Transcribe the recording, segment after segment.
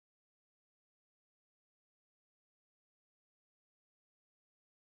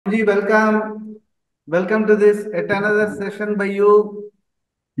Swamiji, welcome. Welcome to this yet another session by you.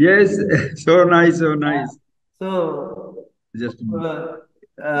 Yes, so nice, so Yeah. nice. So, Just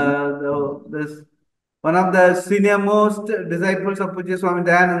this one of the senior most disciples of Pujya Swami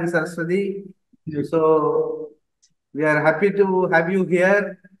Dayananda Saraswati. So, we are happy to have you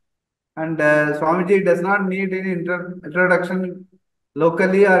here. And Swamiji does not need any introduction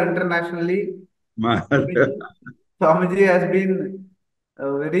locally or internationally. Swamiji has been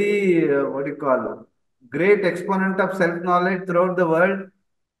a very, what do you call, great exponent of self-knowledge throughout the world,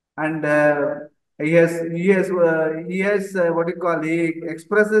 and he has what do you call, he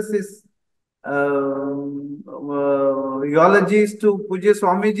expresses his eulogies to Puja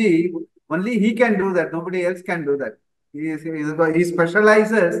Swamiji. Only he can do that. Nobody else can do that. He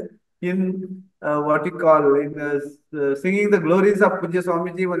specializes in what you call in singing the glories of Puja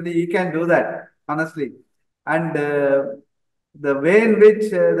Swamiji. Only he can do that. Honestly, and the way in which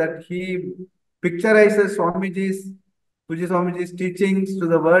that he picturizes Puja Swamiji's teachings to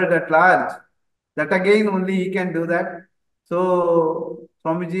the world at large, that again only he can do that. So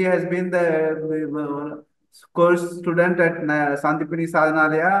Swamiji has been the course student at Santipini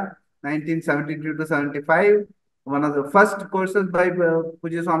Sadhanalaya, 1972 to 75. One of the first courses by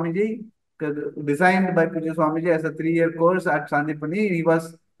Puja Swamiji, designed by Puja Swamiji as a 3-year course at Sandipani. He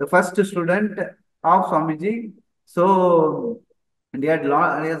was the first student of Swamiji. So, and he has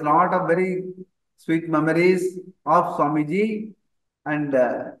lot of very sweet memories of Swamiji. And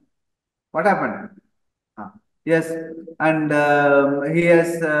what happened? Ah, yes, and he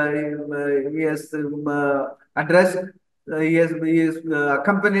has addressed. He has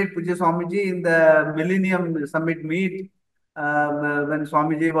accompanied Puja Swamiji in the Millennium Summit meet when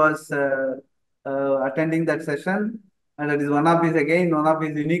Swamiji was attending that session, and that is one of his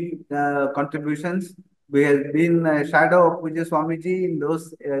unique contributions. We have been a shadow of Puja Swamiji in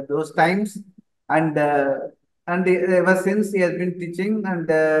those times, and ever since he has been teaching, and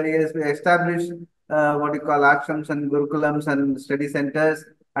he has established what you call ashrams and gurukulams and study centers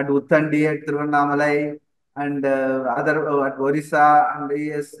at Uttandi, at Tiruvannamalai, and other at Orissa, and he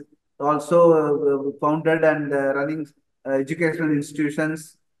has also founded and running educational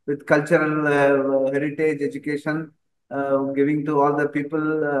institutions with cultural heritage education, giving to all the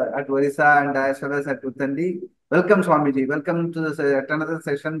people at Orissa and as well as at Uttandi. Welcome, Swamiji. Welcome to this, yet another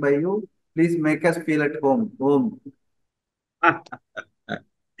session by you. Please make us feel at home. Home.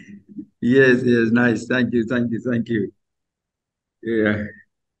 yes, yes, nice. Thank you, thank you, thank you. Yeah.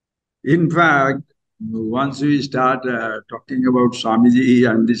 In fact, once we start talking about Swamiji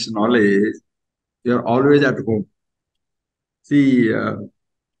and this knowledge, you are always at home. See,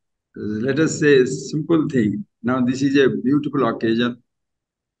 let us say a simple thing. Now, this is a beautiful occasion.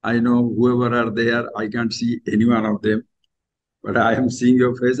 I know whoever are there, I can't see any one of them, but I am seeing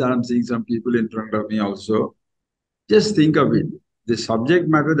your face and I'm seeing some people in front of me also. Just think of it. The subject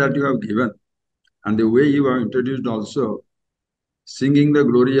matter that you have given and the way you have introduced also, singing the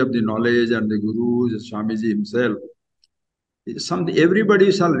glory of the knowledge and the Guru, the Swamiji himself, is something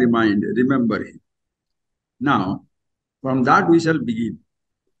everybody shall remember him. Now, from that we shall begin.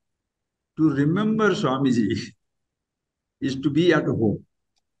 To remember Swamiji is to be at home.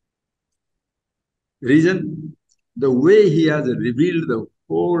 Reason, the way he has revealed the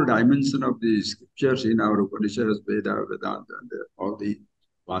whole dimension of the scriptures in our Upanishads, Veda, Vedanta, and all the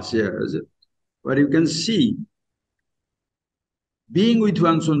Vashyas, where you can see being with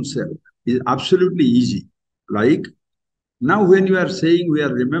one's own self is absolutely easy. Like now, when you are saying we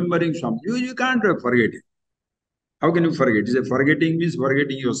are remembering something, you can't forget it. How can you forget? Is forgetting means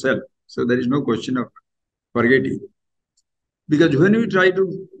forgetting yourself. So there is no question of forgetting. Because when we try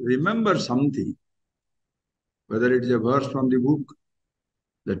to remember something, whether it is a verse from the book,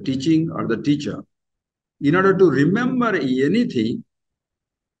 the teaching, or the teacher, in order to remember anything,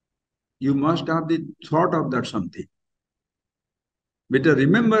 you must have the thought of that something. But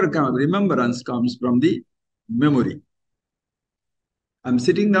remembrance comes from the memory. I'm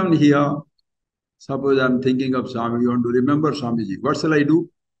sitting down here. Suppose I'm thinking of Swami, you want to remember Swamiji. What shall I do?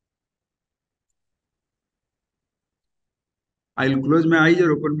 I'll close my eyes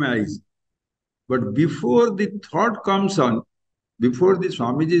or open my eyes. But before the thought comes on, before the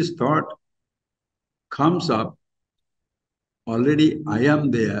Swamiji's thought comes up, already I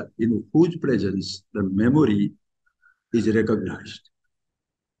am there in whose presence the memory is recognized.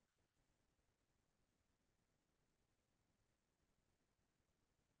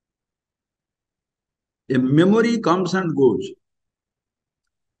 A memory comes and goes.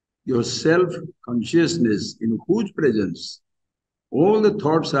 Your self-consciousness in whose presence all the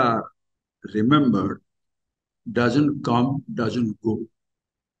thoughts are remembered doesn't come, doesn't go.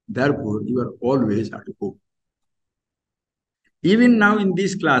 Therefore, you are always at home. Even now in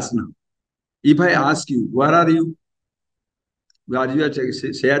this class now, if I ask you, where are you? While you are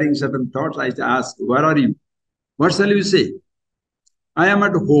sharing certain thoughts, I ask, where are you? What shall you say? I am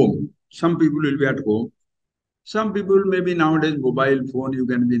at home. Some people will be at home. Some people maybe nowadays mobile phone, you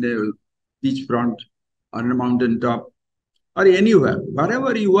can be in a beach front, on a mountain top, or anywhere.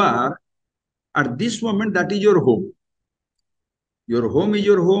 Wherever you are, at this moment, that is your home. Your home is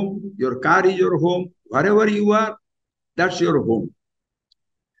your home. Your car is your home. Wherever you are, that's your home.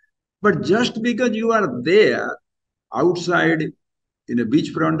 But just because you are there, outside, in a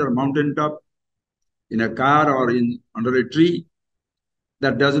beachfront or mountain top, in a car or under a tree,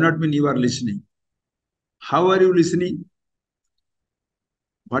 that does not mean you are listening. How are you listening?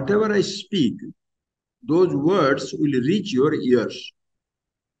 Whatever I speak, those words will reach your ears.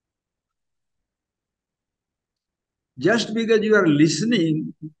 Just because you are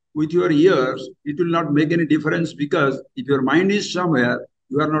listening with your ears, it will not make any difference, because if your mind is somewhere,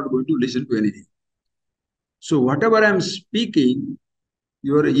 you are not going to listen to anything. So whatever I am speaking,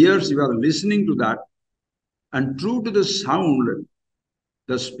 your ears, you are listening to that, and true to the sound,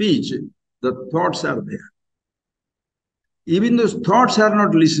 the speech, the thoughts are there. Even those thoughts are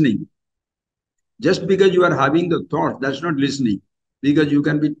not listening. Just because you are having the thought, that's not listening, because you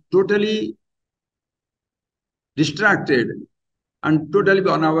can be totally distracted and totally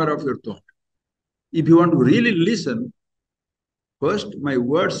unaware of your thought. If you want to really listen, first my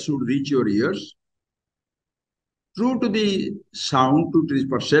words should reach your ears. True to the sound, to the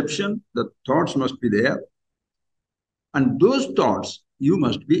perception, the thoughts must be there. And those thoughts you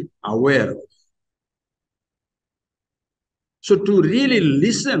must be aware of. So to really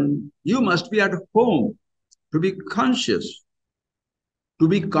listen, you must be at home, to be conscious. To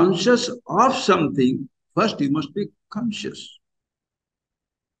be conscious of something, first you must be conscious.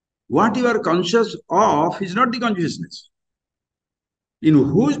 What you are conscious of is not the consciousness. In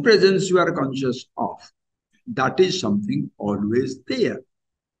whose presence you are conscious of, that is something always there.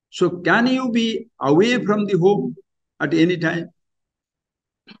 So can you be away from the home at any time?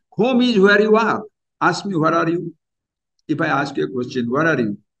 Home is where you are. Ask me, where are you? If I ask you a question, where are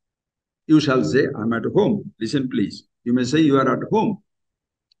you? You shall say, I'm at home. Listen, please. You may say you are at home.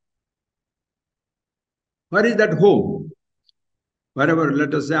 Where is that home? Wherever,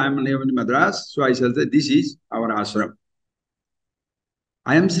 let us say I am in Madras, so I shall say, this is our ashram.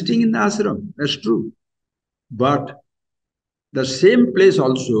 I am sitting in the ashram, that's true. But the same place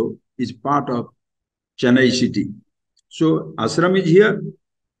also is part of Chennai city. So ashram is here,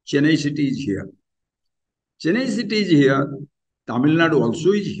 Chennai city is here. Chennai city is here, Tamil Nadu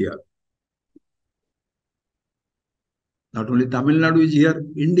also is here. Not only Tamil Nadu is here,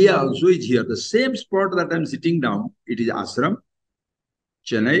 India also is here. The same spot that I am sitting down, it is ashram,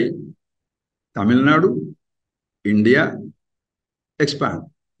 Chennai, Tamil Nadu, India, expand.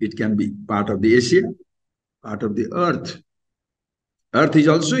 It can be part of the Asia, part of the earth. Earth is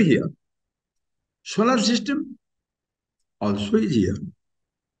also here. Solar system also is here.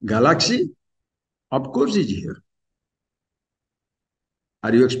 Galaxy, of course, is here.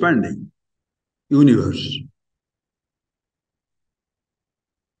 Are you expanding? Universe.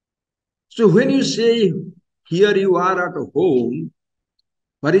 So when you say, here you are at home,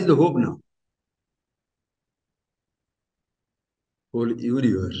 what is the home now? Whole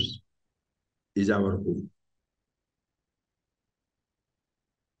universe is our home.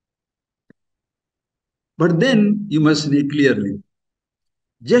 But then you must say clearly,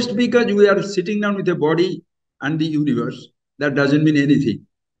 just because we are sitting down with a body and the universe, that doesn't mean anything.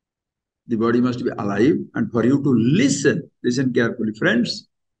 The body must be alive, and for you to listen carefully, friends,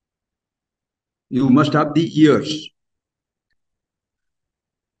 you must have the ears.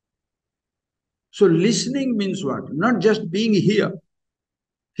 So listening means what? Not just being here,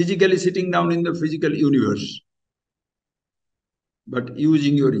 physically sitting down in the physical universe, but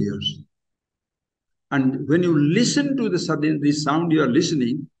using your ears. And when you listen to the sound you are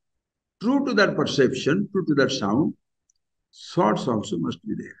listening, true to that perception, true to that sound, thoughts also must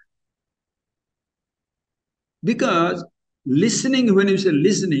be there. Because listening, when you say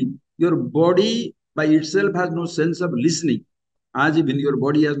listening, your body by itself has no sense of listening, as even your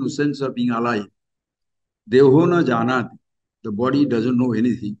body has no sense of being alive. Deho na janati. The body doesn't know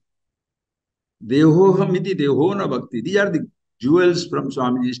anything. Deho hamiti deho na bhakti. These are the jewels from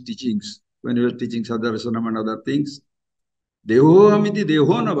Swamiji's teachings when he was teaching Sadharasanam and other things. Deho hamiti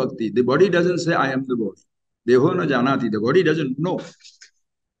deho na bhakti. The body doesn't say, I am the body. Deho na janati. The body doesn't know.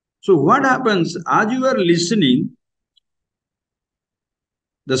 So what happens as you are listening,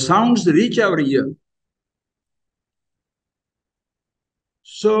 the sounds reach our ear.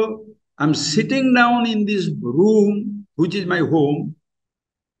 So I'm sitting down in this room, which is my home,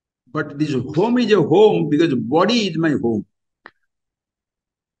 but this home is a home because body is my home.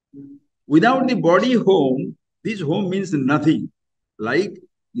 Without the body home, this home means nothing. Like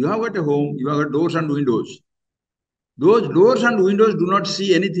you have got a home, you have got doors and windows. Those doors and windows do not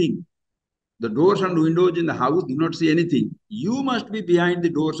see anything. The doors and windows in the house do not see anything. You must be behind the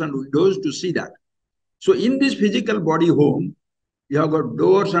doors and windows to see that. So in this physical body home, you have got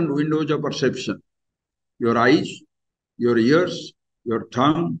doors and windows of perception. Your eyes, your ears, your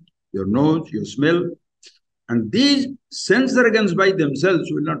tongue, your nose, your smell. And these sense organs by themselves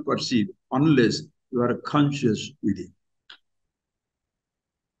will not perceive unless you are conscious within.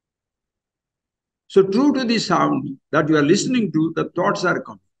 So true to the sound that you are listening to, the thoughts are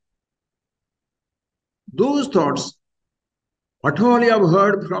coming. Those thoughts, whatever you have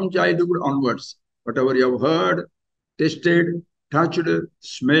heard from childhood onwards, whatever you have heard, tasted, touched,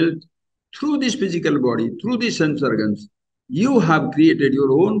 smelled, through this physical body, through these sense organs, you have created your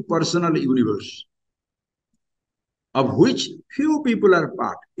own personal universe, of which few people are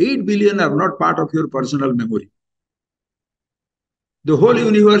part. 8 billion are not part of your personal memory. The whole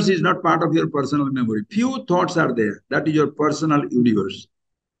universe is not part of your personal memory. Few thoughts are there. That is your personal universe.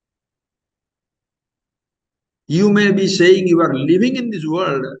 You may be saying you are living in this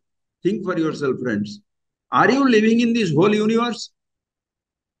world. Think for yourself, friends. Are you living in this whole universe?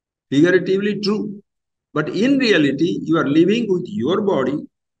 Figuratively true. But in reality, you are living with your body.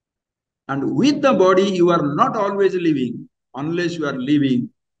 And with the body, you are not always living unless you are living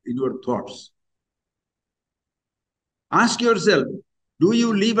in your thoughts. Ask yourself, do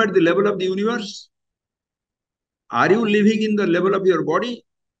you live at the level of the universe? Are you living in the level of your body,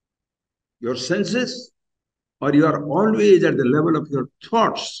 your senses, or you are always at the level of your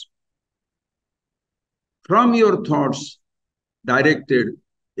thoughts? From your thoughts, directed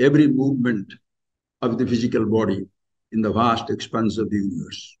every movement of the physical body in the vast expanse of the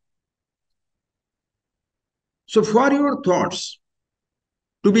universe. So for your thoughts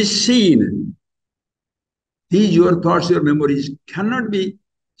to be seen, these your thoughts, your memories cannot be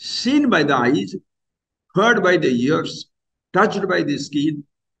seen by the eyes, heard by the ears, touched by the skin,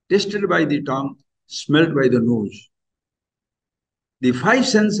 tasted by the tongue, smelled by the nose. The five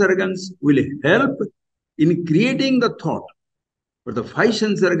sense organs will help in creating the thought, but the five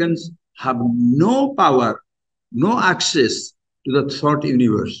sense organs have no power, no access to the thought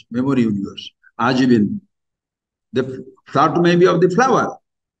universe, memory universe. Ajivin, the thought may be of the flower,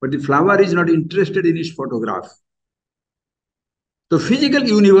 but the flower is not interested in its photograph. The physical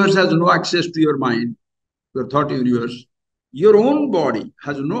universe has no access to your mind, your thought universe. Your own body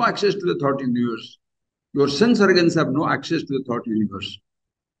has no access to the thought universe. Your sense organs have no access to the thought universe.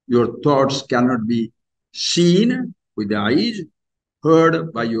 Your thoughts cannot be seen with the eyes,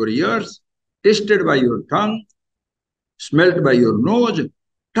 heard by your ears, tasted by your tongue, smelt by your nose,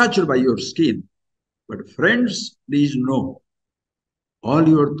 touched by your skin. But friends, please know, all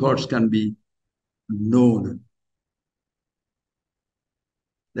your thoughts can be known.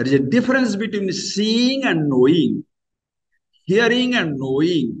 There is a difference between seeing and knowing, hearing and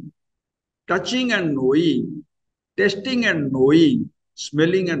knowing, touching and knowing, tasting and knowing,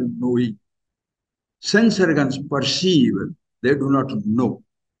 smelling and knowing. Sense organs perceive, they do not know.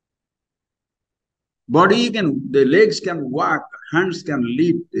 Body can, the legs can walk, hands can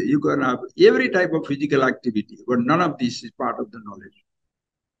lift, you can have every type of physical activity, but none of this is part of the knowledge.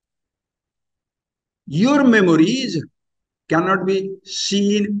 Your memories cannot be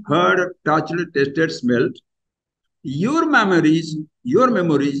seen, heard, touched, tasted, smelled. Your memories, you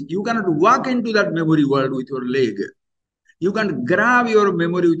cannot walk into that memory world with your leg. You can grab your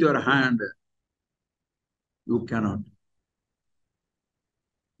memory with your hand. You cannot.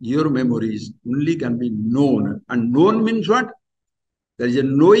 Your memories only can be known. And known means what? There is a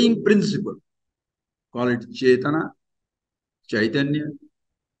knowing principle. Call it Chetana, Chaitanya,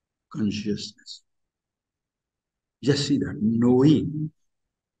 consciousness. Just see that, knowing.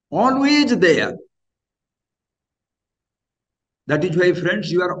 Always there. That is why,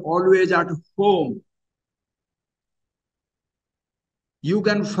 friends, you are always at home. You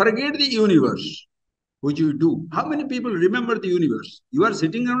can forget the universe, which you do. How many people remember the universe? You are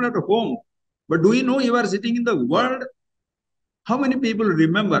sitting down at home, but do you know you are sitting in the world? How many people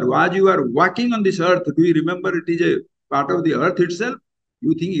remember as you are walking on this earth? Do you remember it is a part of the earth itself?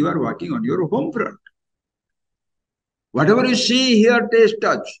 You think you are walking on your home front. Whatever you see, hear, taste,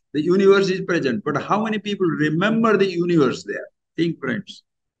 touch, the universe is present. But how many people remember the universe there? Think, friends.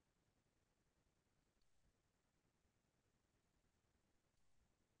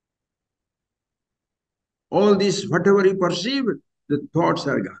 All this, whatever you perceive, the thoughts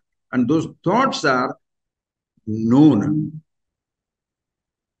are gone. And those thoughts are known.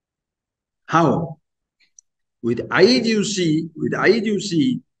 How? With eyes you see, with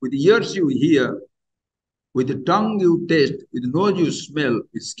ears you hear, with the tongue you taste, with nose you smell,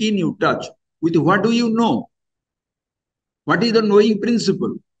 with skin you touch. With what do you know? What is the knowing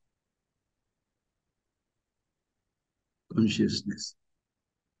principle? Consciousness.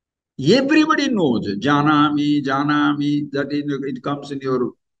 Everybody knows. Janami, janami, that is, it comes in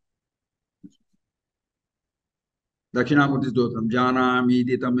your Dakshinamurti Stotram. Janami,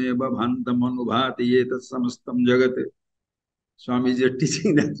 ditameva bhantam anubhati yetat samastam jagat. Swami is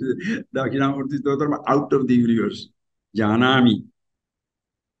teaching that Dakshinamurti Stotram out of the universe. Janami.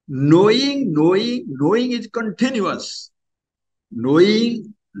 Knowing is continuous.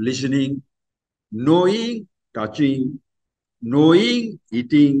 Knowing, listening, knowing, touching, knowing,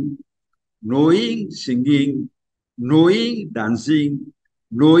 eating, knowing, singing, knowing, dancing,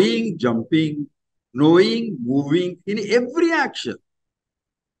 knowing, jumping, knowing, moving, in every action.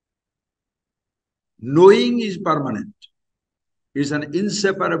 Knowing is permanent. It's an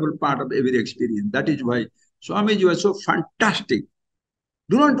inseparable part of every experience. That is why Swamiji was so fantastic.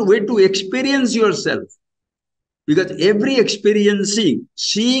 Do not wait to experience yourself. Because every experiencing,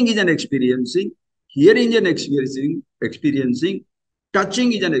 seeing is an experiencing, hearing is an experiencing,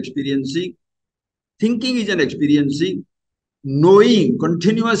 touching is an experiencing, thinking is an experiencing, knowing,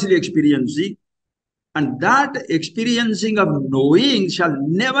 continuously experiencing, and that experiencing of knowing shall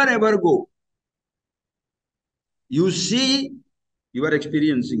never ever go. You see, you are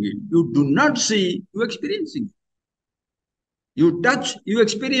experiencing it. You do not see, you are experiencing it. You touch, you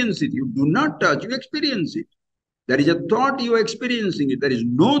experience it. You do not touch, you experience it. There is a thought, you are experiencing it. There is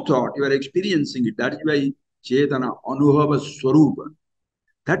no thought, you are experiencing it. That is why Chetana, Anubhava, Swarupa.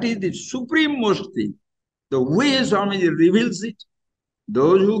 That is the supreme most thing. The way Swamiji reveals it,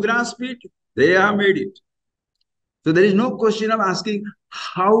 those who grasp it, they have made it. So there is no question of asking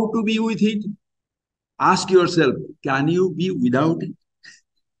how to be with it. Ask yourself, can you be without it?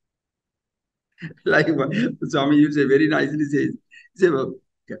 Like Swamiji say very nicely says,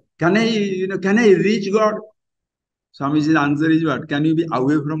 can I reach God? Swamiji's answer is what? Can you be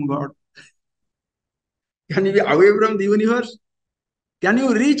away from God? Can you be away from the universe? Can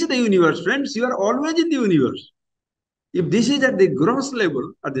you reach the universe? Friends, you are always in the universe. If this is at the gross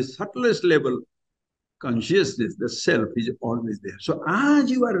level, at the subtlest level, consciousness, the self is always there. So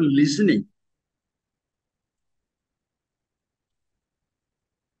as you are listening,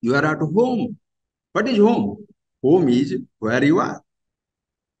 you are at home. What is home? Home is where you are.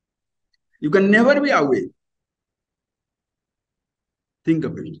 You can never be away. Think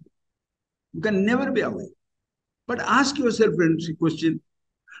of it. You can never be away. But ask yourself, friends, a question.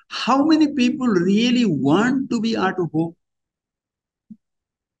 How many people really want to be at home?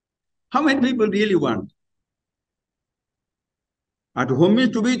 How many people really want? At home is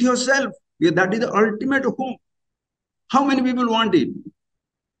to be with yourself. Yeah, that is the ultimate home. How many people want it?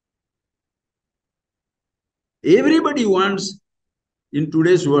 Everybody wants in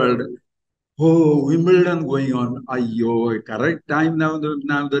today's world. Oh, Wimbledon going on. Ayyo, correct time now.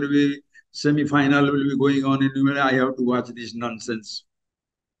 Now there will be semi-final will be going on in Wimbledon. I have to watch this nonsense.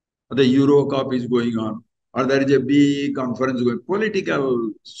 The Euro Cup is going on, or there is a big conference going.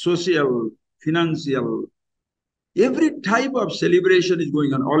 Political, social, financial, every type of celebration is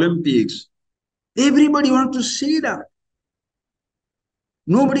going on. Olympics. Everybody wants to see that.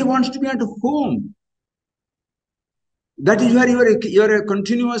 Nobody wants to be at home. That is where you are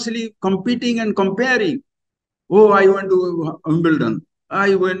continuously competing and comparing. Oh, I went to Wimbledon.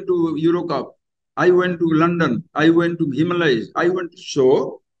 I went to Euro Cup. I went to London. I went to Himalayas. I went to...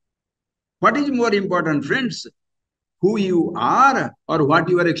 So, what is more important, friends? Who you are or what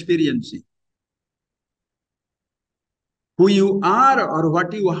you are experiencing? Who you are or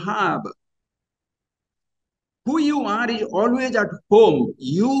what you have? Who you are is always at home.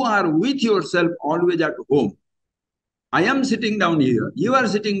 You are with yourself always at home. I am sitting down here. You are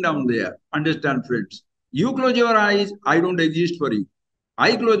sitting down there. Understand, friends? You close your eyes, I don't exist for you.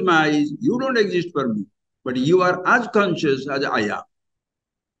 I close my eyes, you don't exist for me. But you are as conscious as I am.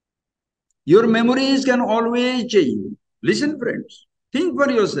 Your memories can always change. Listen, friends. Think for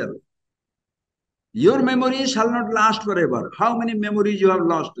yourself. Your memories shall not last forever. How many memories you have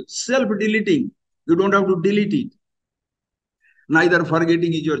lost? Self-deleting. You don't have to delete it. Neither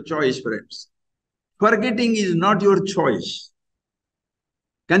forgetting is your choice, friends. Forgetting is not your choice.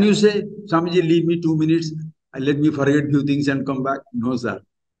 Can you say, Swamiji, leave me 2 minutes, let me forget few things and come back? No, sir.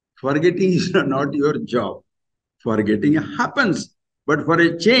 Forgetting is not your job. Forgetting happens. But for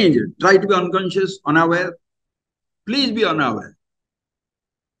a change, try to be unconscious, unaware. Please be unaware.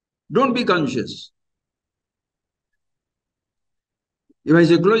 Don't be conscious. If I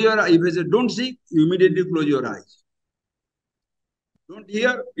say close your eyes, if I say don't see, you immediately close your eyes. Don't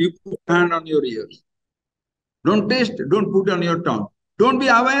hear, you put your hand on your ears. Don't taste, don't put on your tongue. Don't be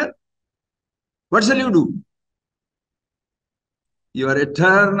aware. What shall you do? You are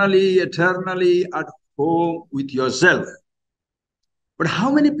eternally at home with yourself. But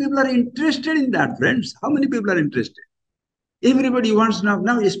how many people are interested in that, friends? How many people are interested? Everybody wants now,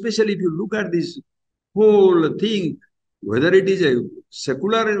 especially if you look at this whole thing, whether it is a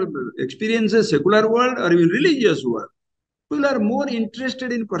secular experience, a secular world, or even religious world, people are more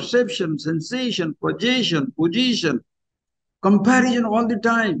interested in perception, sensation, possession, position, comparison all the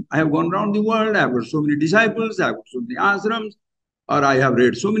time. I have gone around the world, I have got so many disciples, I have got so many ashrams, or I have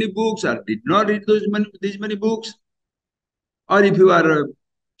read so many books, or did not read these many books. Or if you are a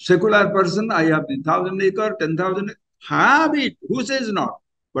secular person, I have the 1,000 acre, 10,000 acre. Have it. Who says not?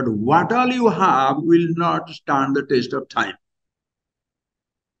 But what all you have will not stand the test of time.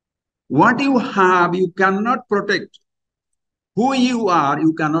 What you have, you cannot protect. Who you are,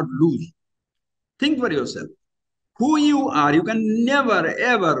 you cannot lose. Think for yourself. Who you are, you can never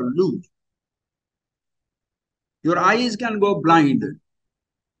ever lose. Your eyes can go blind.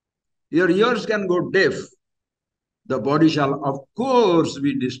 Your ears can go deaf. The body shall, of course,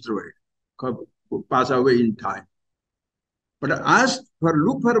 be destroyed, pass away in time. But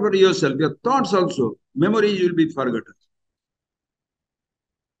look for yourself, your thoughts also, memories will be forgotten.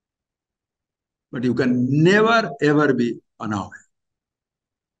 But you can never ever be unaware.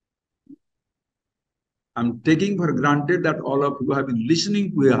 I'm taking for granted that all of you have been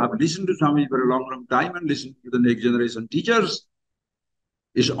listening. We have listened to Swami for a long time and listened to the next generation teachers.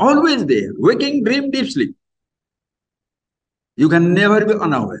 It's always there. Waking, dream, deep sleep. You can never be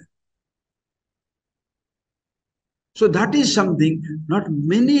unaware. So that is something not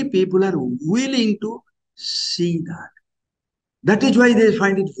many people are willing to see that. That is why they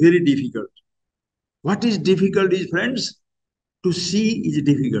find it very difficult. What is difficult is, friends, to see is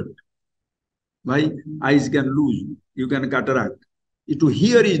difficult. My eyes can lose, you can cataract. To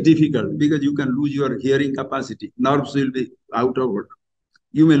hear is difficult because you can lose your hearing capacity. Nerves will be out of order.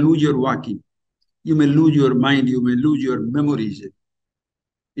 You may lose your walking. You may lose your mind. You may lose your memories.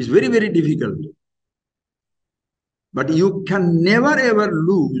 It's very, very difficult. But you can never ever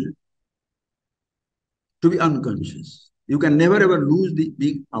lose to be unconscious. You can never ever lose the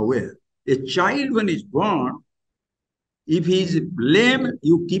being aware. A child, when he's born, if he is lame,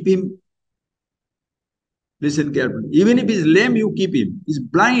 you keep him. Listen carefully. Even if he's lame, you keep him. He's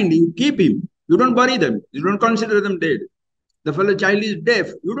blind, you keep him. You don't bury them. You don't consider them dead. The fellow child is deaf.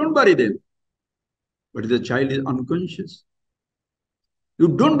 You don't bury them. But the child is unconscious. You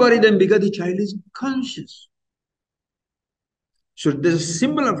don't bury them because the child is conscious. So there's a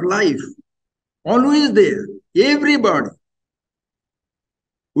symbol of life, always there. Everybody.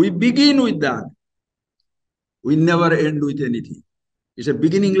 We begin with that. We never end with anything. It's a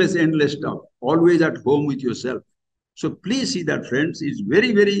beginningless, endless stuff. Always at home with yourself. So please see that, friends. It's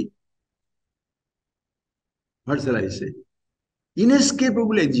very, very, what shall I say?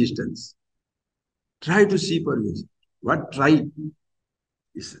 Inescapable existence. Try to see for yourself. What try?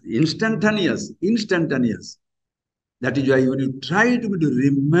 It's instantaneous, instantaneous. That is why when you try to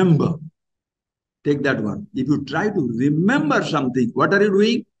remember, take that one. If you try to remember something, what are you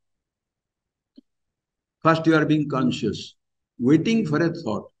doing? First, you are being conscious, waiting for a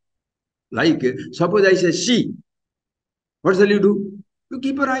thought. Like, suppose I say, see. What shall you do? You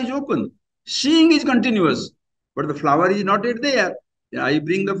keep your eyes open. Seeing is continuous, but the flower is not yet there. I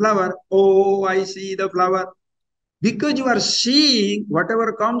bring the flower. Oh, I see the flower. Because you are seeing,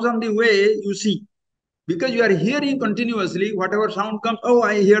 whatever comes on the way, you see. Because you are hearing continuously, whatever sound comes, oh,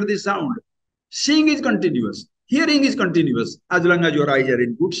 I hear this sound. Seeing is continuous. Hearing is continuous. As long as your eyes are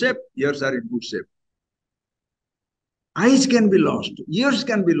in good shape, ears are in good shape. Eyes can be lost. Ears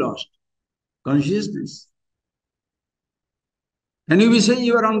can be lost. Consciousness. Can you be saying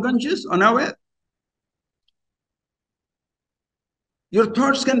you are unconscious, unaware? Your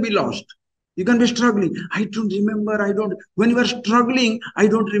thoughts can be lost. You can be struggling. I don't remember, I don't. When you are struggling, I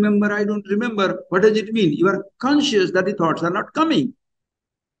don't remember, I don't remember. What does it mean? You are conscious that the thoughts are not coming.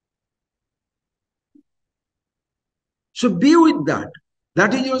 So be with that.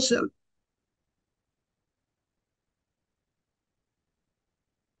 That is yourself.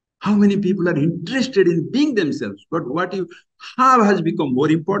 How many people are interested in being themselves? But what you have has become more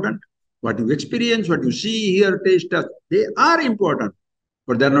important. What you experience, what you see, hear, taste, touch, they are important.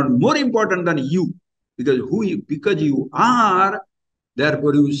 But they're not more important than you. Because you are,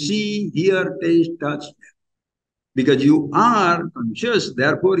 therefore you see, hear, taste, touch. Because you are conscious,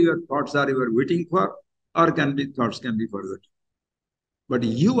 therefore your thoughts are you are waiting for, or can be thoughts can be forgotten. But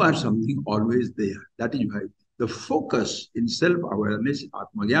you are something always there. That is why the focus in self-awareness,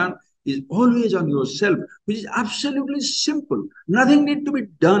 Atmagyan, is always on yourself, which is absolutely simple. Nothing need to be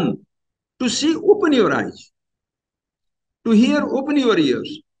done. To see, open your eyes. To hear, open your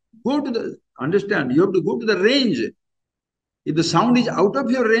ears. Go to the, understand, you have to go to the range. If the sound is out of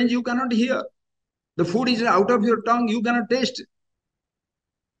your range, you cannot hear. The food is out of your tongue, you cannot taste.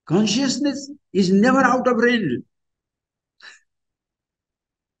 Consciousness is never out of range.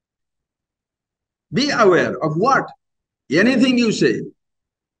 Be aware of what? Anything you say.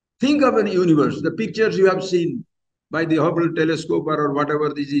 Think of a universe, the pictures you have seen by the Hubble telescope or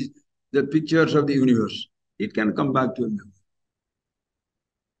whatever this is, the pictures of the universe. It can come back to your memory.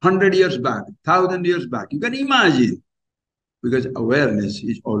 100 years back, 1,000 years back. You can imagine, because awareness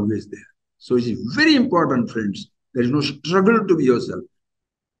is always there. So it is very important, friends. There is no struggle to be yourself.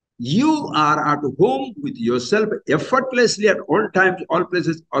 You are at home with yourself effortlessly at all times, all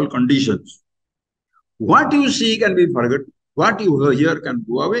places, all conditions. What you see can be forgotten. What you hear can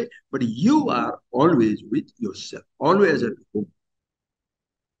go away, but you are always with yourself, always at home.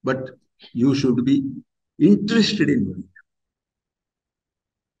 But you should be interested in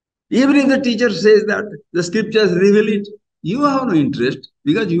it. Even if the teacher says that the scriptures reveal it, you have no interest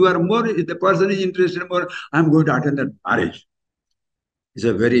because you are more, if the person is interested more, I'm going to attend that marriage. It's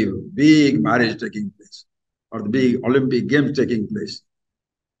a very big marriage taking place, or the big Olympic Games taking place.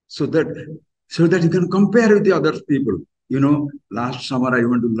 So that you can compare with the other people. You know, last summer I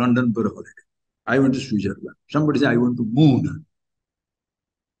went to London for a holiday. I went to Switzerland. Somebody said, I went to moon.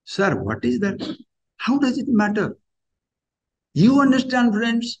 Sir, what is that? How does it matter? You understand,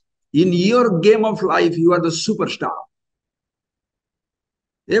 friends? In your game of life, you are the superstar.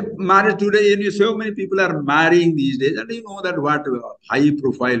 If marriage today, so many people are marrying these days, and you know that what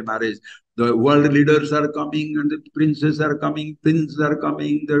high-profile marriage. The world leaders are coming, and the princes are coming, princes are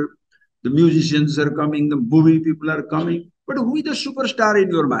coming, the musicians are coming, the movie people are coming. But who is the superstar in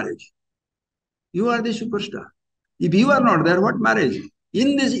your marriage? You are the superstar. If you are not there, what marriage?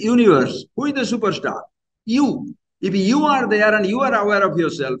 In this universe, who is the superstar? You. If you are there and you are aware of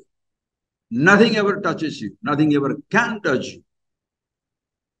yourself, nothing ever touches you. Nothing ever can touch you.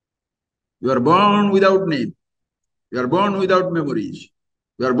 You are born without name. You are born without memories.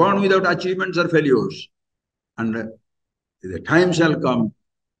 You are born without achievements or failures. And the time shall come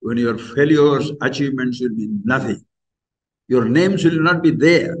when your failures, achievements will be nothing. Your names will not be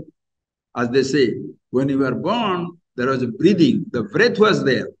there. As they say, when you were born, there was a breathing. The breath was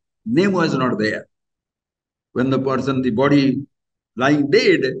there. Name was not there. When the person, the body lying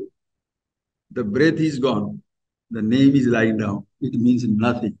dead, the breath is gone. The name is lying down. It means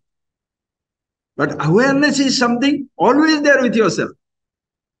nothing. But awareness is something always there with yourself.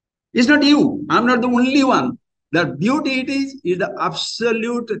 It's not you. I'm not the only one. The beauty it is the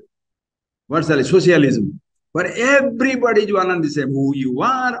absolute, what's that, socialism. Where everybody is one and the same. Who you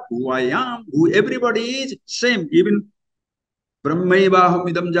are, who I am, who everybody is, same. Even Brahmaivaham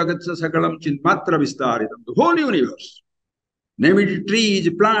idam jagatsa sakalam chinmatra vistaritam. The whole universe. Name it trees,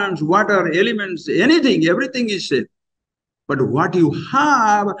 plants, water, elements, anything, everything is same. But what you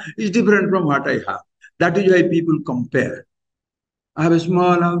have is different from what I have. That is why people compare. I have a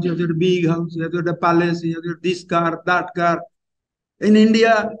small house, you have a big house, you have a palace, you have this car, that car. In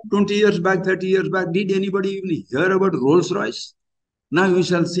India, 20 years back, 30 years back, did anybody even hear about Rolls Royce? Now you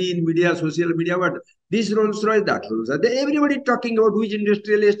shall see in media, social media, what this Rolls Royce, that Rolls Royce. Everybody talking about which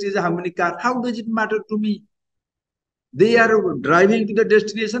industrialist is how many cars. How does it matter to me? They are driving to the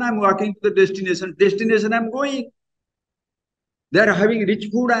destination, I'm walking to the destination. Destination, I'm going. They are having rich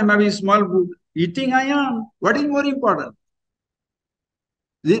food, I'm having small food. Eating, I am. What is more important?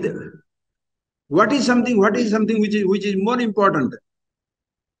 What is something which is more important?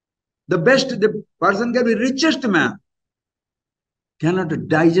 The person can be richest man, cannot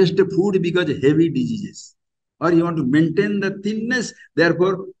digest food because of heavy diseases. Or you want to maintain the thinness,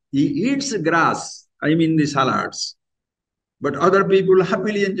 therefore he eats grass, I mean the salads. But other people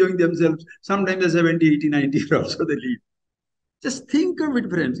happily enjoying themselves, sometimes they're 70, 80, 90 years also they live. Just think of it,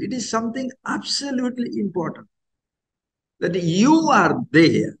 friends. It is something absolutely important that you are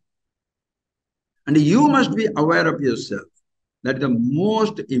there and you must be aware of yourself. That is the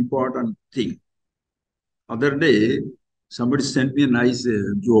most important thing. Other day, somebody sent me a nice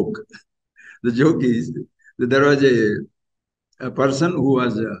joke. The joke is that there was a person who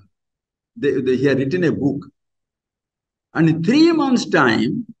was, he had written a book. And in 3 months'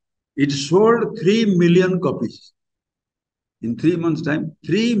 time, it sold 3 million copies. In 3 months' time,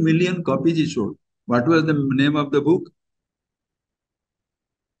 3 million copies is sold. What was the name of the book?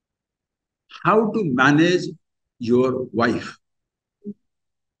 How to Manage Your Wife.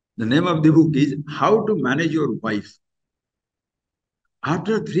 The name of the book is How to Manage Your Wife.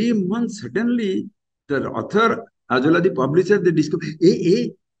 After 3 months, suddenly the author as well as the publisher, they discover,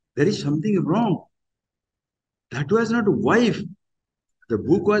 there is something wrong. That was not wife. The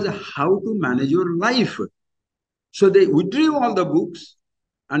book was How to Manage Your Life. So they withdrew all the books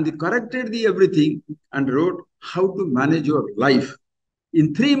and they corrected the everything and wrote How to Manage Your Life.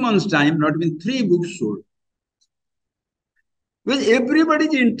 In 3 months' time, not even 3 books sold. Because everybody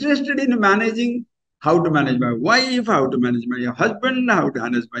is interested in managing how to manage my wife, how to manage my husband, how to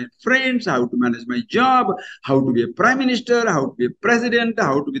manage my friends, how to manage my job, how to be a prime minister, how to be a president,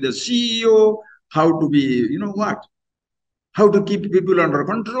 how to be the CEO, how to be, you know what, how to keep people under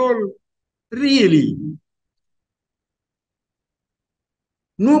control. Really,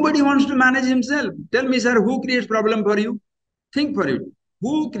 nobody wants to manage himself. Tell me, sir, who creates problem for you? Think for it.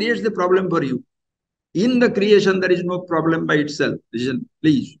 Who creates the problem for you? In the creation, there is no problem by itself. Listen,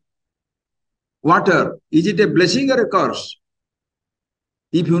 please. Water, is it a blessing or a curse?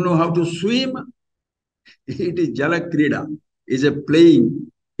 If you know how to swim, it is jalakrida, is a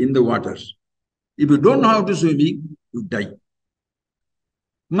playing in the waters. If you don't know how to swim, you die.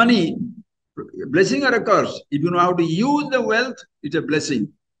 Money, blessing or a curse? If you know how to use the wealth, it's a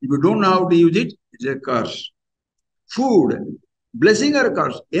blessing. If you don't know how to use it, it's a curse. Food, blessing or a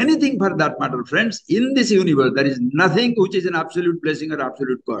curse? Anything for that matter, friends, in this universe, there is nothing which is an absolute blessing or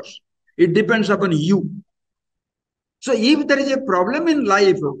absolute curse. It depends upon you. So if there is a problem in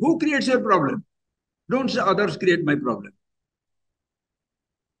life, who creates your problem? Don't say others create my problem.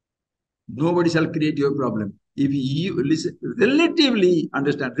 Nobody shall create your problem. If you listen, relatively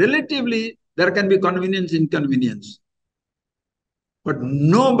understand, relatively there can be convenience, inconvenience. But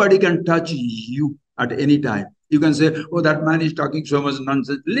nobody can touch you at any time. You can say, oh, that man is talking so much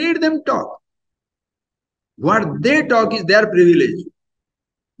nonsense. Let them talk. What they talk is their privilege.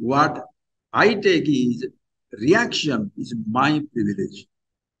 What I take is reaction is my privilege.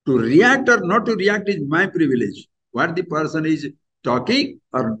 To react or not to react is my privilege. What the person is talking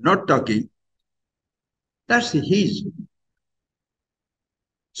or not talking, that's his.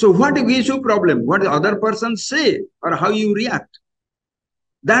 So what gives you problem? What the other person say or how you react?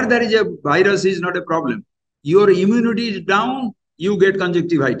 That there is a virus is not a problem. Your immunity is down, you get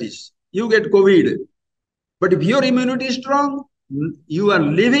conjunctivitis, you get COVID. But if your immunity is strong, you are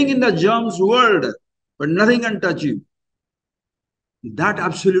living in the germs world, but nothing can touch you. That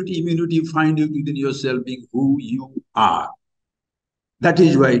absolute immunity you find within yourself being who you are. That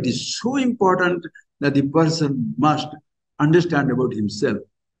is why it is so important that the person must understand about himself.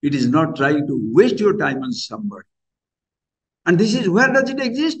 It is not trying to waste your time on somebody. And this is where does it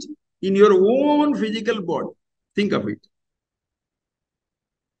exist? In your own physical body. Think of it.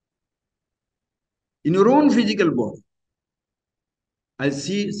 In your own physical body. I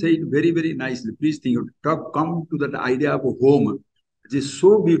say it very, very nicely. Please think of it. Come to that idea of a home. It is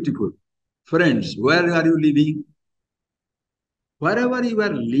so beautiful. Friends, where are you living? Wherever you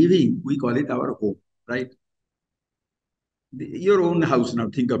are living, we call it our home, right? Your own house now,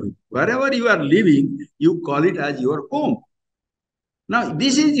 think of it. Wherever you are living, you call it as your home. Now,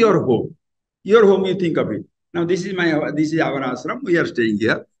 this is your home. Your home, you think of it. Now, this is our ashram. We are staying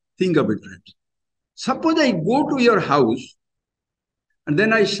here. Think of it, friends. Suppose I go to your house and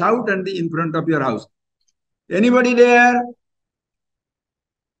then I shout in front of your house. Anybody there?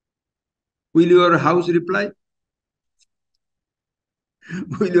 Will your house reply?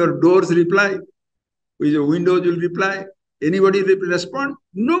 Will your doors reply? Will your windows will reply? Anybody respond?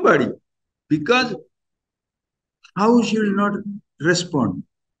 Nobody. Because house will not respond.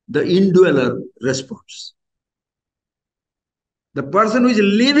 The indweller responds. The person who is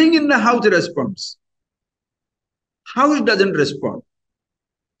living in the house responds. House doesn't respond.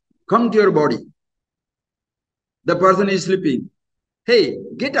 Come to your body. The person is sleeping. Hey,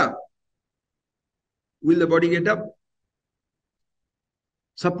 get up. Will the body get up?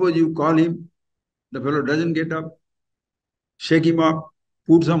 Suppose you call him, the fellow doesn't get up. Shake him up,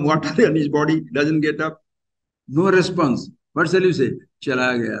 put some water on his body, doesn't get up. No response. What shall you say?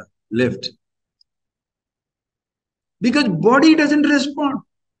 Chala gaya, left. Because body doesn't respond.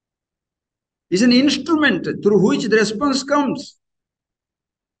 It's an instrument through which the response comes.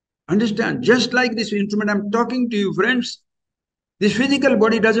 Understand? Just like this instrument I'm talking to you, friends, this physical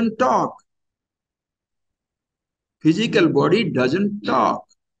body doesn't talk. Physical body doesn't talk.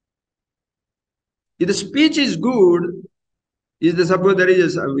 If the speech is good, suppose there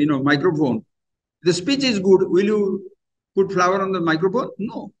is a microphone. The speech is good. Will you put flower on the microphone?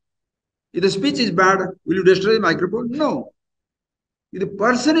 No. If the speech is bad, will you destroy the microphone? No. If the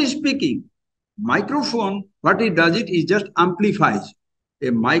person is speaking, microphone, what it does, it is just amplifies. A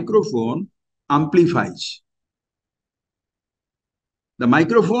microphone amplifies. The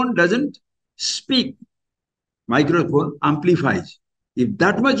microphone doesn't speak. Microphone amplifies. If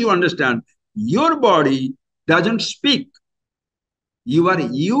that much you understand, your body doesn't speak. You are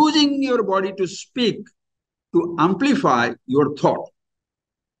using your body to speak, to amplify your thought.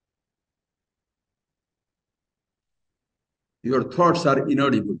 Your thoughts are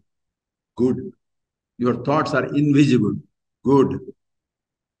inaudible. Good. Your thoughts are invisible. Good.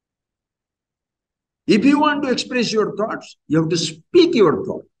 If you want to express your thoughts, you have to speak your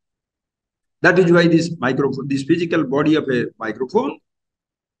thought. That is why this microphone, this physical body of a microphone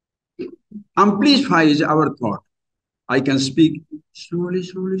amplifies our thought. I can speak slowly,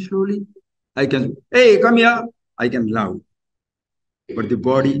 slowly, slowly. I can, hey, come here. I can loud. But the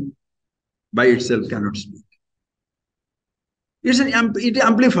body by itself cannot speak. It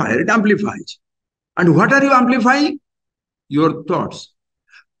amplifies. And what are you amplifying? Your thoughts.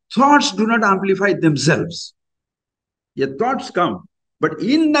 Thoughts do not amplify themselves. Your thoughts come. But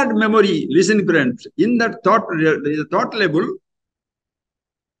in that memory, listen friends, in that thought level,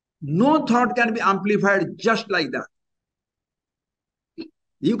 no thought can be amplified just like that.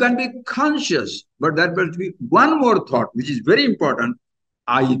 You can be conscious, but there must be one more thought, which is very important,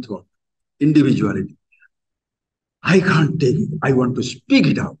 I thought, individuality. I can't take it. I want to speak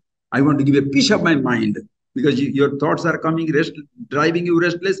it out. I want to give a piece of my mind because your thoughts are coming, driving you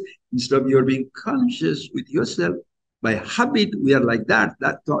restless. Instead of you being conscious with yourself, by habit, we are like that.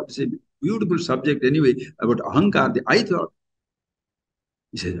 That thought is a beautiful subject anyway about ahankar, the I thought.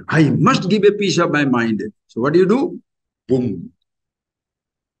 He says, I must give a piece of my mind. So what do? Boom.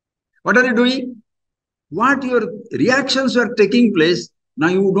 What are you doing? What your reactions are taking place, now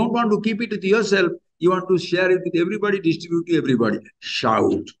you don't want to keep it with yourself. You want to share it with everybody, distribute to everybody.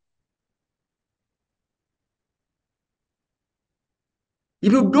 Shout.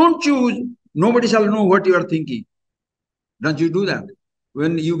 If you don't choose, nobody shall know what you are thinking. Don't you do that?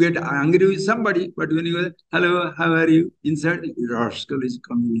 When you get angry with somebody, but when you go, hello, how are you? Inside, rascal is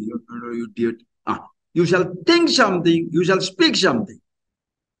coming here. You idiot. You shall think something, you shall speak something.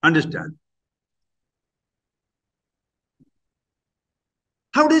 Understand?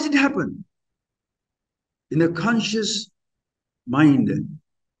 How does it happen? In a conscious mind,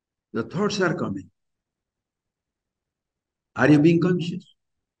 the thoughts are coming. Are you being conscious?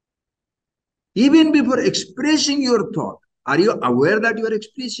 Even before expressing your thought, are you aware that you are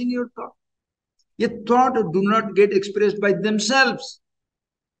expressing your thought? A thought do not get expressed by themselves.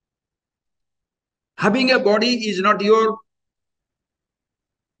 Having a body is not your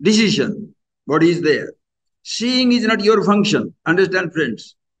decision. Body is there. Seeing is not your function. Understand,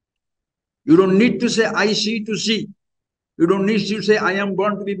 friends? You don't need to say, I see to see. You don't need to say, I am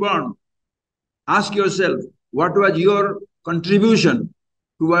born to be born. Ask yourself, what was your contribution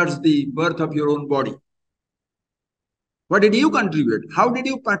towards the birth of your own body? What did you contribute? How did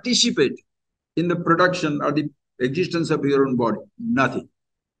you participate in the production or the existence of your own body? Nothing.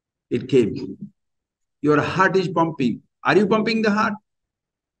 It came. Your heart is pumping. Are you pumping the heart?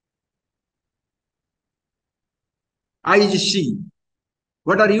 Eyes see.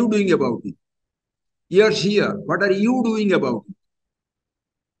 What are you doing about it? Ears hear. What are you doing about it?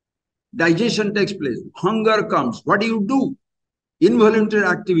 Digestion takes place. Hunger comes. What do you do? Involuntary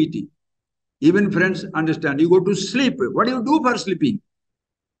activity. Even friends understand. You go to sleep. What do you do for sleeping?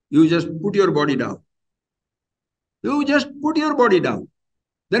 You just put your body down. You just put your body down.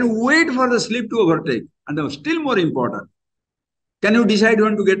 Then wait for the sleep to overtake. And still more important, can you decide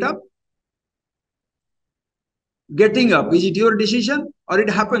when to get up? Getting up, is it your decision or it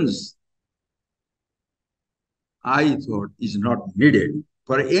happens? I thought is not needed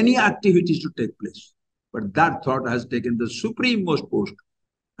for any activities to take place. But that thought has taken the suprememost post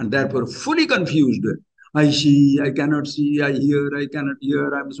and therefore fully confused. I see, I cannot see, I hear, I cannot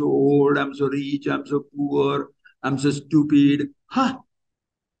hear, I'm so old, I'm so rich, I'm so poor, I'm so stupid.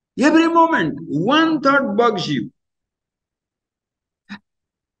 Every moment, one thought bugs you.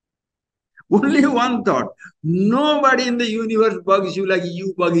 Only one thought. Nobody in the universe bugs you like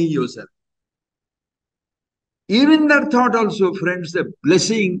you bugging yourself. Even that thought also, friends, the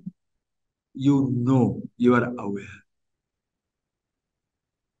blessing, you know, you are aware.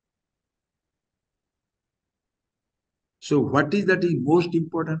 So what is that is most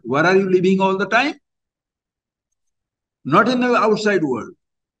important? Where are you living all the time? Not in the outside world,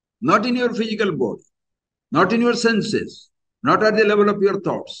 not in your physical body, not in your senses, not at the level of your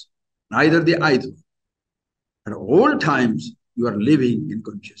thoughts, neither the I thought. At all times, you are living in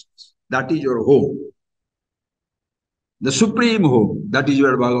consciousness. That is your home. The supreme home. That is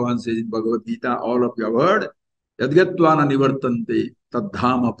what Bhagavan says in Bhagavad Gita. All of you have heard. Yadgatvana nivartante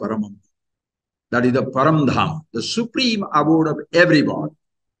tadhama paramam. That is the param dham, the supreme abode of everybody.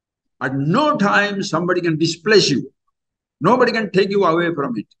 At no time somebody can displace you. Nobody can take you away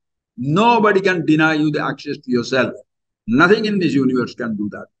from it. Nobody can deny you the access to yourself. Nothing in this universe can do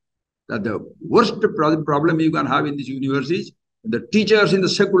that. That the worst problem you can have in this universe is the teachers in the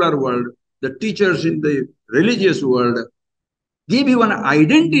secular world, the teachers in the religious world give you an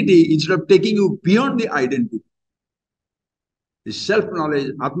identity instead of taking you beyond the identity. The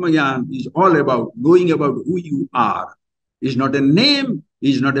self-knowledge, Atmagyan, is all about knowing about who you are. It's not a name,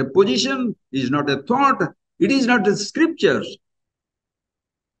 it's not a position, it's not a thought, it is not the scriptures.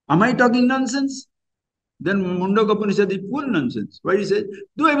 Am I talking nonsense? Then Mundaka Upanishad is full nonsense. Why he says,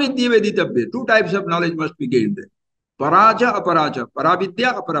 two types of knowledge must be gained there. Paraja, aparaja,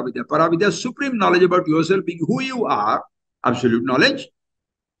 paravidya, aparavidya. Paravidya, supreme knowledge about yourself, being who you are, absolute knowledge.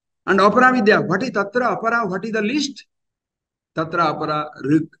 And aparavidya, what is tatra, apara, what is the least? Tatra, apara,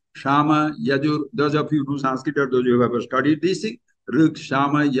 rik, shama, yajur. Those of you who know Sanskrit or those who have ever studied these things, rik,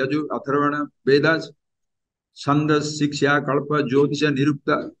 shama, yajur, atharvana, Vedas, Sandas, Siksha, Kalpa, Jyotisha,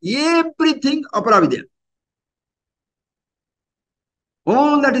 Nirukta, everything aparavidya.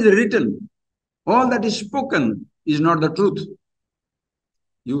 All that is written, all that is spoken is not the truth.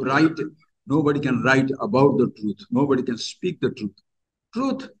 You write, nobody can write about the truth. Nobody can speak the truth.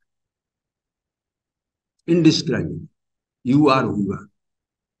 Truth, indescribable. You are who you are.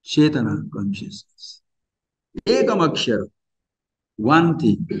 Chetana, consciousness. Ekam akshara, one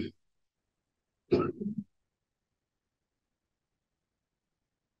thing.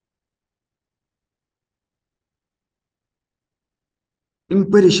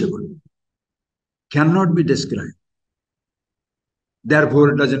 Imperishable, cannot be described. Therefore,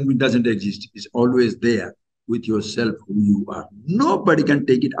 it doesn't exist. It's always there with yourself, who you are. Nobody can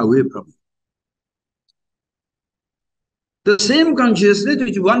take it away from you. The same consciousness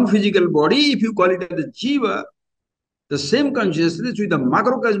which one physical body, if you call it as a jiva, the same consciousness with the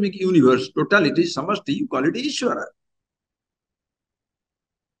macrocosmic universe, totality, samasti, you call it Ishvara.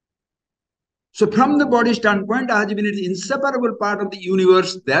 So from the body standpoint, has been an inseparable part of the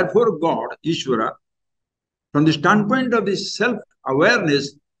universe, therefore God, Ishvara. From the standpoint of this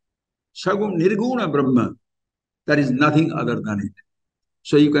self-awareness, Sagum Nirguna Brahma, there is nothing other than it.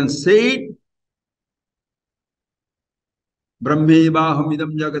 So you can say it, Brahmevaham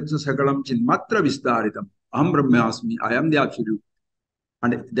idam jagatsa sakalam chinmatra vistaritam. Aham Brahmasmi, I am the absolute.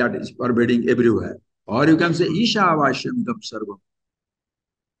 And that is pervading everywhere. Or you can say Ishavashyam idam sarvam.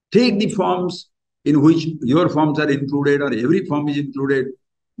 Take the forms in which your forms are included, or every form is included.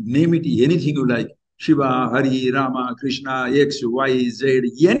 Name it anything you like. Shiva, Hari, Rama, Krishna, X, Y, Z,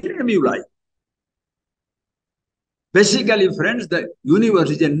 any name you like. Basically, friends, the universe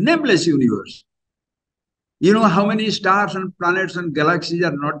is a nameless universe. You know how many stars and planets and galaxies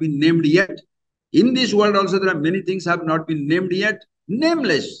are not been named yet? In this world also there are many things have not been named yet.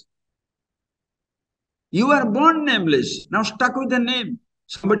 Nameless. You are born nameless. Now stuck with a name.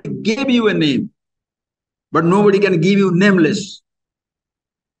 Somebody gave you a name. But nobody can give you nameless.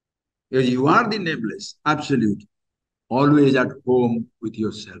 Because you are the nameless, absolute. Always at home with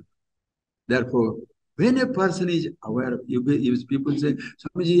yourself. Therefore, when a person is aware of, if people say,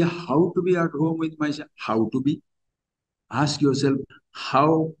 Swamiji, how to be at home with myself? How to be? Ask yourself,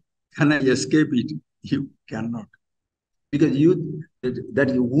 how can I escape it? You cannot. Because that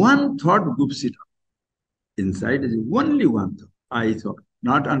is one thought groups it up. Inside is only one thought. I thought.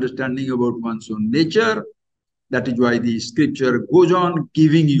 Not understanding about one's own nature. That is why the scripture goes on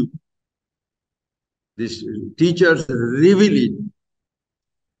giving you. These teachers reveal it.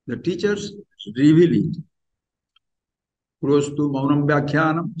 The teachers reveal it. Prostu maunam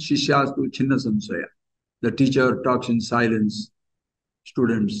vyakhyanam, shishyastu chinna samsaya. The teacher talks in silence.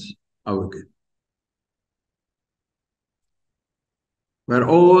 Students awake. Where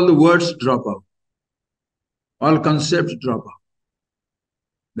all the words drop out. All concepts drop out.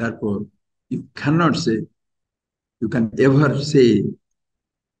 Therefore, you cannot say, you can ever say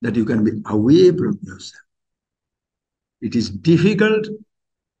that you can be away from yourself. It is difficult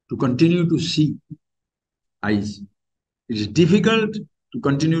to continue to see eyes. It is difficult to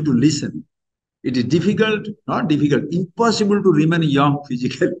continue to listen. It is difficult, not difficult, impossible to remain young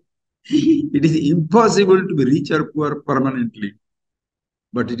physically. It is impossible to be rich or poor permanently.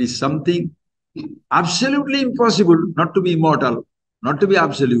 But it is something absolutely impossible not to be immortal, not to be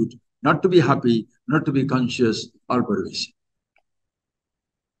absolute, not to be happy, not to be conscious or pervasive.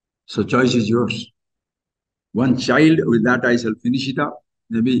 So choice is yours. One child, with that I shall finish it up.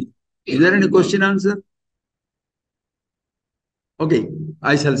 Maybe Is there any question answer? Okay,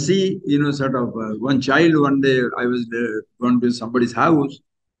 I shall see, sort of one child one day, I was going to somebody's house,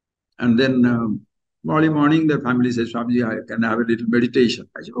 and then early morning, the family says, Swamiji, I can have a little meditation.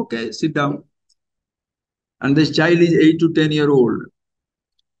 I said, okay, sit down. And this child is 8 to 10-year-old.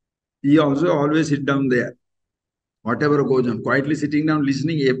 He also always sit down there. Whatever goes on, quietly sitting down,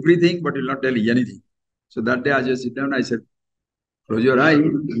 listening everything, but will not tell you anything. So that day I just sit down, I said, close your eye,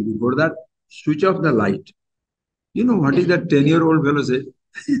 and before that, switch off the light. You know what is that 10-year-old fellow say?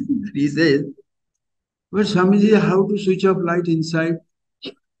 He says, but Swamiji, how to switch off light inside?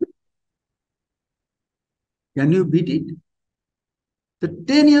 Can you beat it? The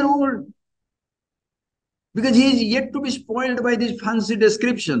 10-year-old, because he is yet to be spoiled by these fancy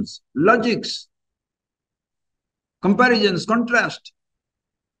descriptions, logics, comparisons, contrast.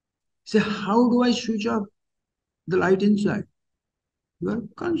 Say, how do I switch off the light inside? You are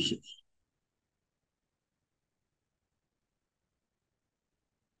conscious.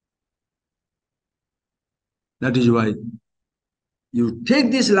 That is why you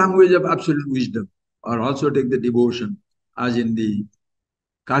take this language of absolute wisdom, or also take the devotion, as in the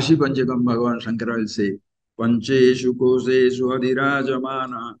Kashi Panchakam, Bhagavan Shankara will say, Pancheshu koseshu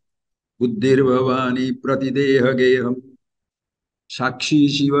adhirajamana buddhir bhavani pratideha geham sakshi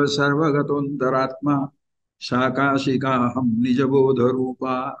shiva sarvagatontaratma sakashikaham nijabodha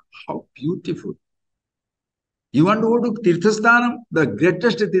rupa. How beautiful. You want to go to Tirthasthanam? The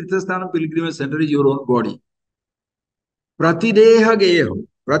greatest Tirthasthanam pilgrimage center is your own body. Pratideha geham.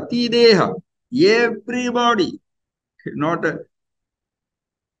 Pratideha. Everybody. Not a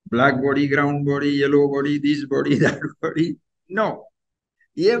black body, brown body, yellow body, this body, that body. No.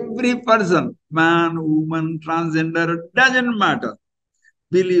 Every person, man, woman, transgender, doesn't matter.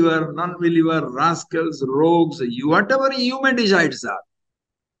 Believer, non-believer, rascals, rogues, whatever human desires are.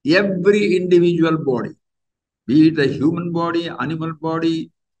 Every individual body, be it a human body, animal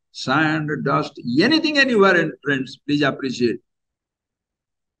body, sand, dust, anything, anywhere, and friends, please appreciate.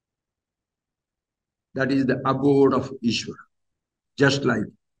 That is the abode of Ishvara. Just like,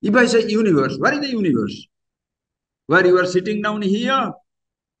 if I say universe, what is the universe? Where you are sitting down here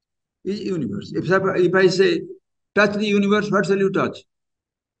is universe. If I say, touch the universe, what shall you touch?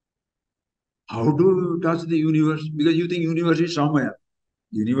 How do you touch the universe? Because you think universe is somewhere.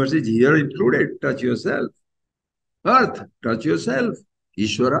 Universe is here included. Touch yourself. Earth, touch yourself.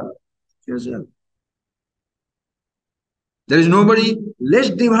 Ishvara, yourself. There is nobody less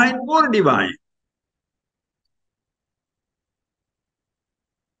divine, more divine.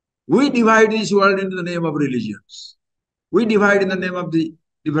 We divide this world into the name of religions. We divide in the name of the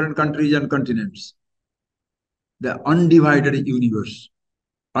different countries and continents. The undivided universe,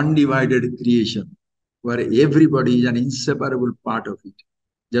 undivided creation, where everybody is an inseparable part of it.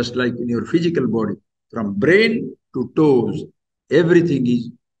 Just like in your physical body, from brain to toes, everything is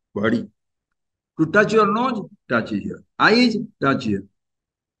body. To touch your nose, touch here. Eyes, touch here.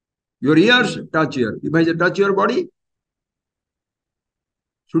 Your ears, touch here. If I say touch your body,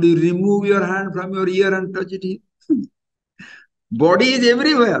 should you remove your hand from your ear and touch it here? Body is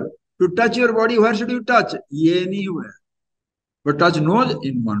everywhere. To touch your body, where should you touch? Anywhere. But touch nose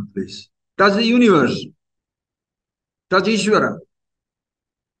in one place. Touch the universe. Touch Ishvara.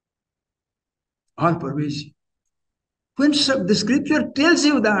 All pervasive. When the scripture tells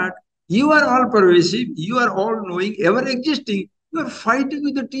you that you are all pervasive, you are all knowing, ever existing, you are fighting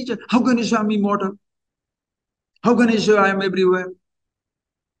with the teacher. How can you say I'm immortal? How can you say I am everywhere?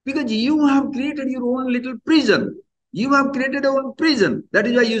 Because you have created your own little prison. You have created your own prison. That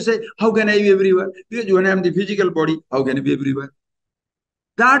is why you say, how can I be everywhere? Because when I am the physical body, how can I be everywhere?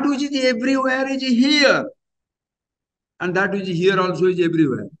 That which is everywhere is here. And that which is here also is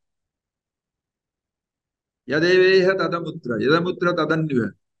everywhere. Yadeveha tadamutra, yadamutra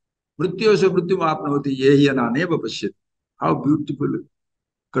tadanyuha. Mrityosya mrityum apnoti yehi ananeva pashyati. How beautiful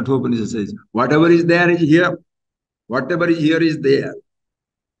Kathopanishad says. Whatever is there is here. Whatever is here is there.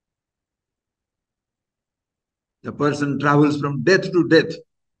 The person travels from death to death.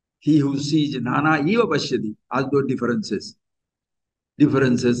 He who sees nana eva pashyati, as though differences.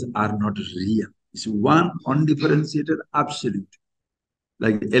 Differences are not real. It's one undifferentiated absolute.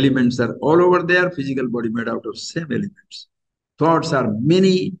 Like elements are all over there, physical body made out of same elements. Thoughts are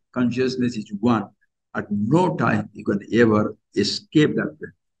many, consciousness is one. At no time you can ever escape that way.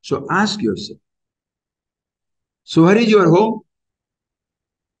 So ask yourself, so where is your home?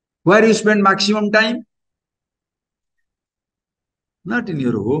 Where you spend maximum time? Not in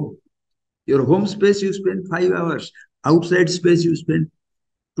your home. Your home space you spend 5 hours. Outside space you spend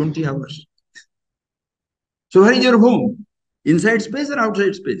 20 hours. So where is your home? Inside space or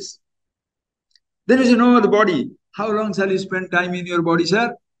outside space? There is no other body. How long shall you spend time in your body,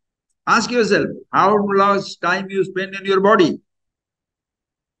 sir? Ask yourself, how much time you spend in your body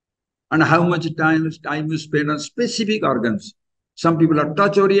and how much time you spend on specific organs. Some people are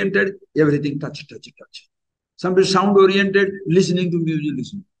touch oriented, everything touch, touch, touch. Some people sound oriented, listening to music,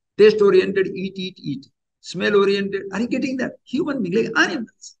 listening. Taste oriented, eat, eat, eat. Smell oriented. Are you getting that? Human beings like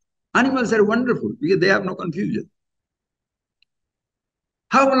animals. Animals are wonderful because they have no confusion.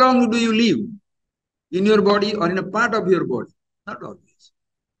 How long do you live in your body or in a part of your body? Not always.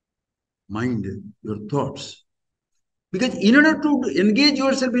 Mind, your thoughts. Because in order to engage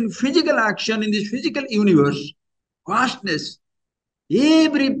yourself in physical action in this physical universe, vastness,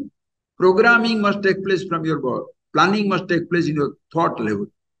 every programming must take place from your body. Planning must take place in your thought level.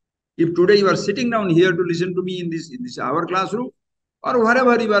 If today you are sitting down here to listen to me in this our classroom, or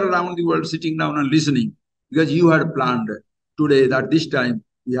wherever you are around the world sitting down and listening, because you had planned today that this time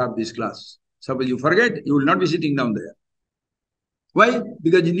we have this class. Suppose you forget, you will not be sitting down there. Why?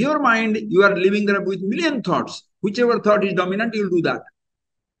 Because in your mind, you are living there with million thoughts. Whichever thought is dominant, you will do that.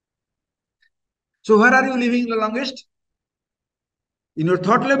 So where are you living the longest? In your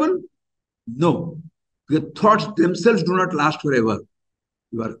thought level? No. Because thoughts themselves do not last forever.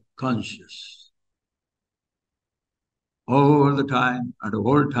 You are conscious. All the time, at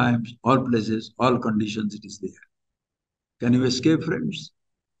all times, all places, all conditions, it is there. Can you escape, friends?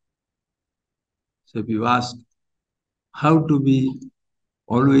 So if you ask how to be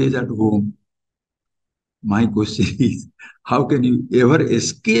always at home, my question is, how can you ever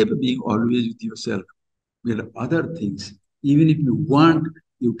escape being always with yourself? With other things, even if you want,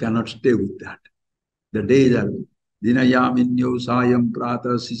 you cannot stay with that. The days are Dinayaminyo Sayam Prata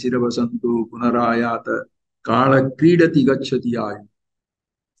Sisiravasantu Punarayata Kala Kridati Gachati Ayu.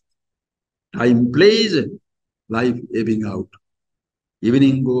 Time plays, life ebbing out.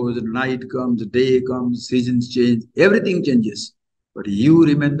 Evening goes, night comes, day comes, seasons change, everything changes. But you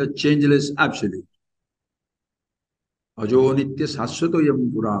remain the changeless absolute. Ajo Nitya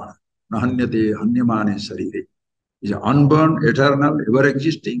Saswatoyam Purana Nahanyate Hanyamane Sarire. Is unborn, eternal, ever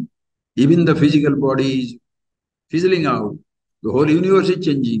existing. Even the physical body is fizzling out. The whole universe is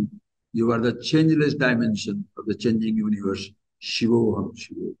changing. You are the changeless dimension of the changing universe. Shivoham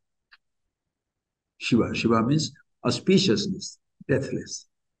Shivo. Shiva. Shiva means auspiciousness, deathless,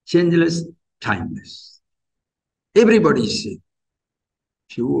 changeless, timeless. Everybody is saying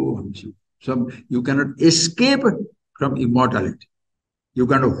Shivoham Shivo. So you cannot escape from immortality. You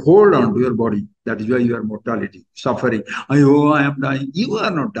cannot hold on to your body. That is why you are mortality, suffering. Oh, I am dying. You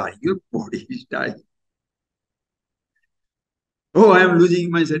are not dying. Your body is dying. Oh, I am losing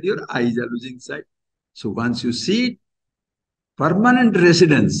my sight. Your eyes are losing sight. So once you see permanent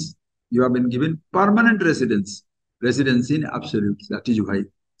residence, you have been given permanent residence. Residence in absolute. That is why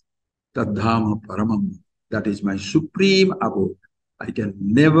Tadhama Paramam. That is my supreme abode. I can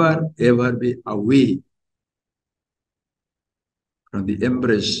never ever be away from the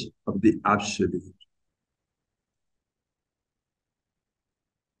embrace of the absolute.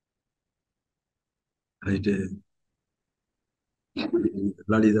 Right?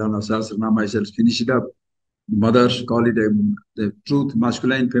 Lalidana Sahasranama, I shall finish it up. Mothers call it the truth,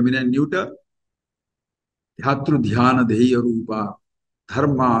 masculine, feminine, neuter. Dhyatru dhyana dheya rupa,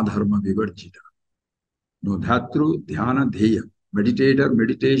 dharma dharma vivarjita. No, dhyatru dhyana dheya. Meditator,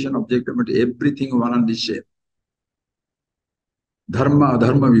 meditation, object, everything one and the same. Dharma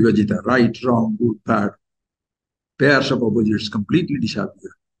dharma vivajita, right, wrong, good, bad. Pairs of opposites completely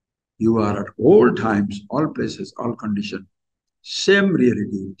disappear. You are at all times, all places, all conditions. Same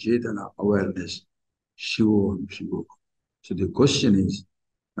reality, Chetana, awareness, Shivo, Shivo. So the question is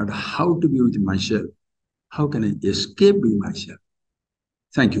not how to be with myself, how can I escape being myself?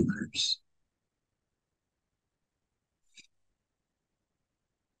 Thank you, friends.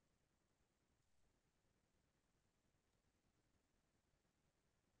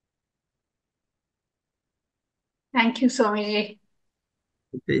 Thank you, Swamiji.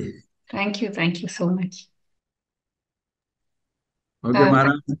 Okay. Thank you so much. Okay,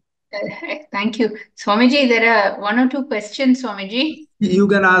 Maharaj. Thank you. Swamiji, there are one or two questions, Swamiji. You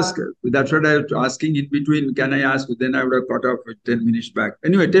can ask. That's what I was asking in between. Can I ask? Then I would have cut off 10 minutes back.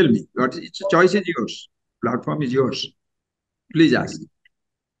 Anyway, tell me. It's a choice is yours. Platform is yours. Please ask.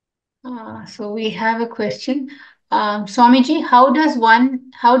 So we have a question. Swamiji, how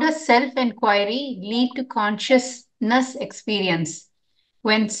does self-inquiry lead to consciousness experience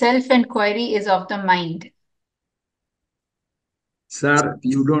when self-inquiry is of the mind? Sir,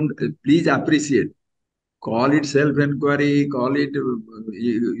 you don't, please appreciate. Call it self-inquiry, call it,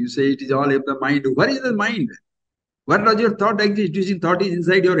 you say it is all of the mind. Where is the mind? Where does your thought exist? You think thought is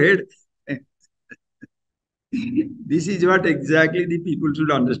inside your head? This is what exactly the people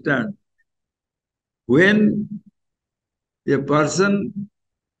should understand. When a person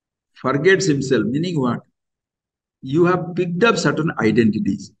forgets himself, meaning what? You have picked up certain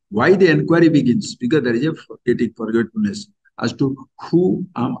identities. Why the inquiry begins? Because there is a forgetfulness as to who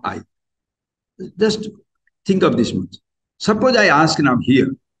am I. Just think of this much. Suppose I ask now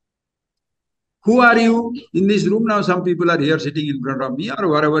here, who are you in this room now? Some people are here sitting in front of me or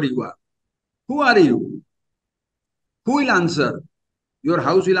wherever you are. Who are you? Who will answer? Your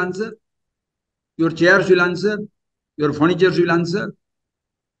house will answer. Your chairs will answer. Your furniture will answer.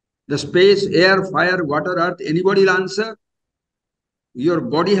 The space, air, fire, water, earth, anybody will answer. Your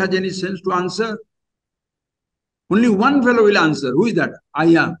body has any sense to answer? Only one fellow will answer. Who is that? I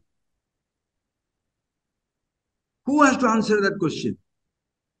am. Who has to answer that question?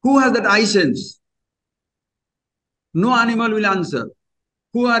 Who has that I sense? No animal will answer.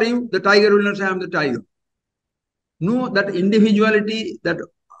 Who are you? The tiger will not say, I am the tiger. No, that individuality, that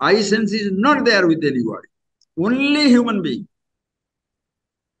I sense is not there with anybody. Only human being.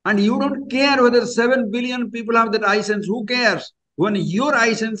 And you don't care whether 7 billion people have that I sense. Who cares? When your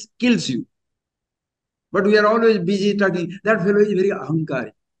I sense kills you. But we are always busy talking. That fellow is very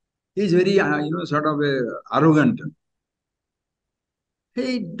ahankari. He is very, sort of arrogant.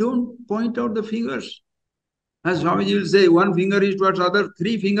 Hey, don't point out the fingers. As Swamiji will say, one finger is towards other,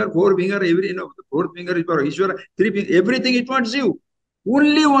 three finger, four finger, the fourth finger is for Ishvara, three finger, everything is towards you.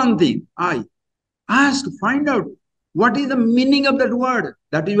 Only one thing, I. Ask, find out what is the meaning of that word.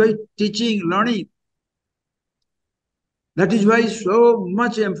 That is why teaching, learning. That is why so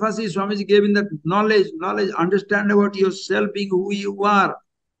much emphasis Swamiji gave in that knowledge, understand about yourself being who you are.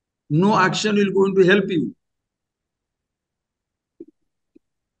 No action will going to help you.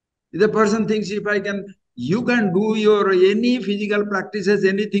 If the person thinks you can do your any physical practices,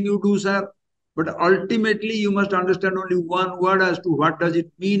 anything you do, sir. But ultimately, you must understand only one word as to what does it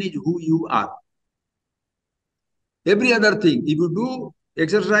mean is who you are. Every other thing, if you do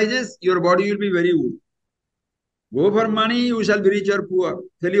exercises, your body will be very good. Go for money, you shall be rich or poor,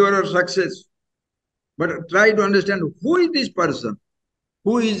 failure or success. But try to understand who is this person,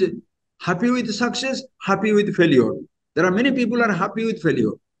 who is happy with success, happy with failure. There are many people are happy with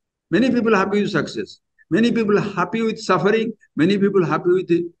failure. Many people happy with success. Many people happy with suffering. Many people happy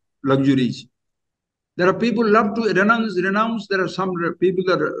with luxuries. There are people love to renounce. There are some people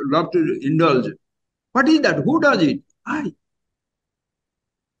that love to indulge. What is that? Who does it? I.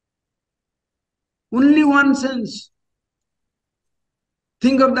 Only one sense.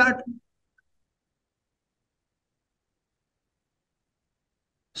 Think of that.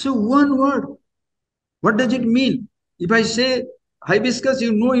 So one word. What does it mean? If I say hibiscus,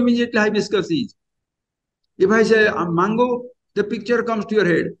 you know immediately hibiscus is. If I say a mango, the picture comes to your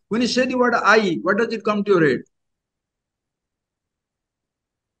head. When you say the word I, what does it come to your head?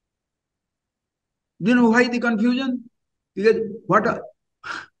 Do you know why the confusion? Because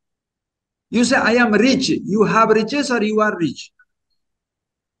you say I am rich. You have riches or you are rich?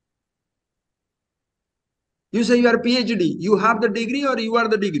 You say you are PhD. You have the degree or you are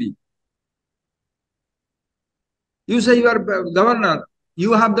the degree? You say you are governor.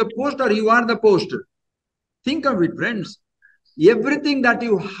 You have the post or you are the post? Think of it, friends. Everything that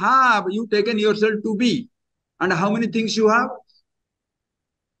you have, you taken yourself to be. And how many things you have?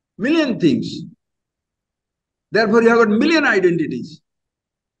 Million things. Therefore, you have got million identities.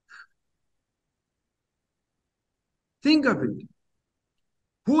 Think of it.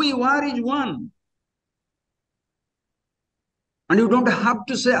 Who you are is one. And you don't have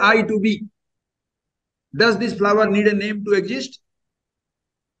to say I to be. Does this flower need a name to exist?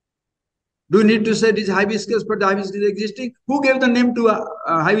 Do you need to say this hibiscus, but the hibiscus is existing? Who gave the name to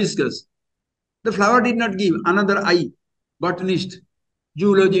hibiscus? The flower did not give. Another I. Botanist,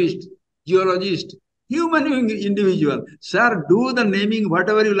 zoologist, geologist, human individual. Sir, do the naming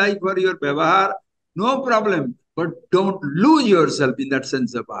whatever you like for your vyavahar. No problem. But don't lose yourself in that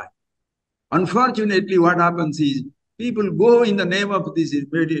sense of I. Unfortunately, what happens is people go in the name of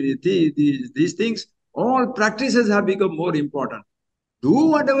these things. All practices have become more important. Do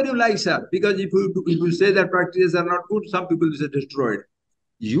whatever you like, sir. Because if you say that practices are not good, some people will say destroyed.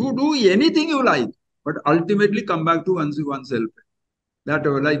 You do anything you like, but ultimately come back to oneself. That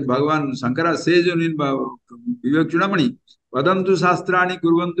like Bhagavan Shankara says in Vivek Chudamani, Vadantu Sastrani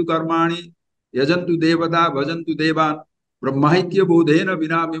Kurvantu Karmani, Yajantu Devada, Bhajantu Devan, Brahmahitya Bodhena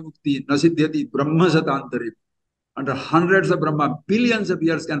Vinami Mukti, Nasiddhyati Brahma Satantari. Under hundreds of Brahma, billions of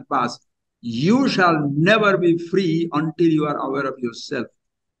years can pass. You shall never be free until you are aware of yourself.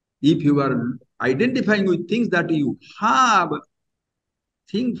 If you are identifying with things that you have,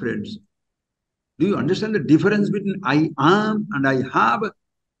 think, friends, Do you understand the difference between I am and I have?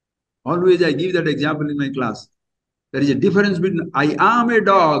 Always I give that example in my class. There is a difference between I am a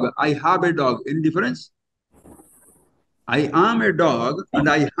dog, I have a dog. Any difference? I am a dog and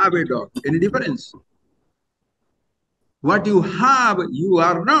I have a dog. Any difference? What you have, you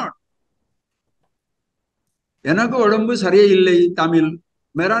are not. எனக்கு உடம்பு சரியே இல்லை தமிழ்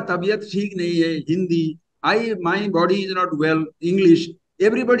मेरा तबीयत ठीक नहीं है Hindi my body is not well English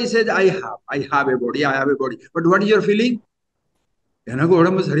everybody says I have a body but what is your feeling எனக்கு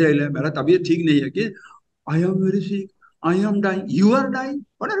உடம்பு சரியா இல்லை मेरा तबीयत ठीक नहीं है कि I am very sick I am dying you are dying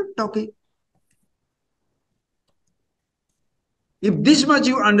what are you talking if this much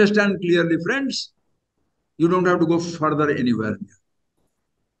you understand clearly friends you don't have to go further anywhere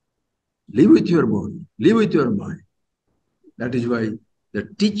live with your body live with your mind. That is why the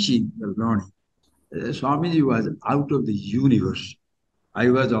teaching, the learning, Swamiji was out of the universe. I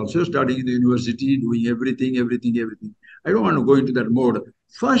was also studying in the university, doing everything. I don't want to go into that mode.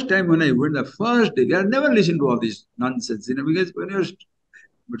 First time when I went, the first day, I never listened to all this nonsense, because when you're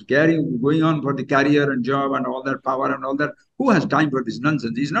going on for the career and job and all that power and all that, who has time for this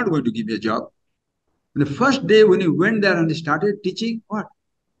nonsense? He's not going to give me a job. And the first day when he went there and he started teaching, what?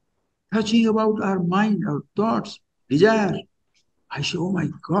 Touching about our mind, our thoughts, desire. I say, oh my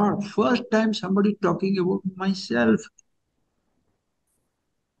God, first time somebody talking about myself.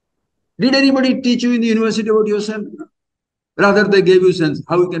 Did anybody teach you in the university about yourself? Rather, they gave you sense.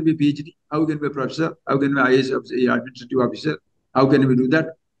 How you can be PhD? How you can be a professor? How can you be IAS administrative officer? How can you do that?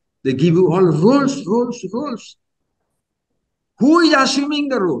 They give you all roles. Who is assuming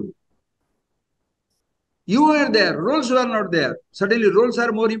the role? You are there. Roles were not there. Suddenly, roles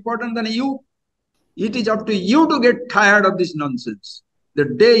are more important than you. It is up to you to get tired of this nonsense. The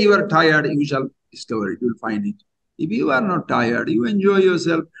day you are tired, you shall discover it, you will find it. If you are not tired, you enjoy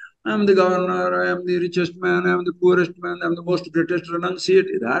yourself. I am the governor, I am the richest man, I am the poorest man, I am the most greatest renunciate.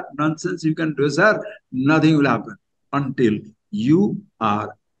 That nonsense you can do, sir. Nothing will happen until you are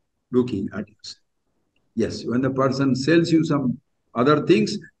looking at yourself. Yes, when the person sells you some other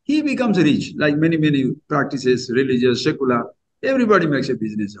things, he becomes rich, like many practices, religious, secular. Everybody makes a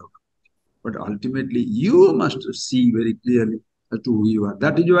business out of it. But ultimately, you must see very clearly as to who you are.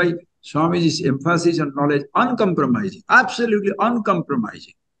 That is why Swamiji's emphasis on knowledge, uncompromising, absolutely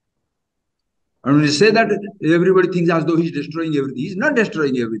uncompromising. And when you say that, everybody thinks as though he's destroying everything. He's not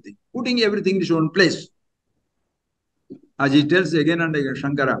destroying everything, putting everything in its own place. As he tells again and again,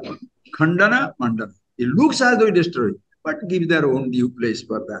 Shankara, Khandana, Mandana. It looks as though he destroyed, but give their own due place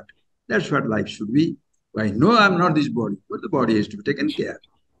for that. That's what life should be. I know I'm not this body, but the body has to be taken care of.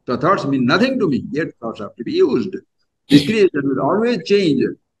 The thoughts mean nothing to me, yet thoughts have to be used. This creation will always change,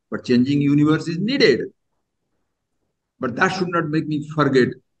 but changing universe is needed. But that should not make me forget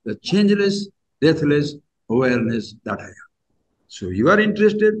the changeless, deathless awareness that I am. So you are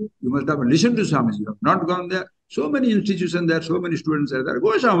interested, you must have listened to Swamiji. You have not gone there. So many institutions there, so many students are there.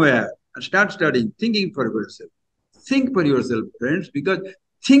 Go somewhere and start studying, thinking for yourself. Think for yourself, friends, because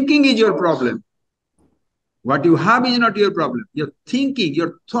thinking is your problem. What you have is not your problem. Your thinking,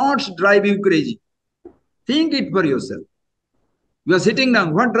 your thoughts drive you crazy. Think it for yourself. You are sitting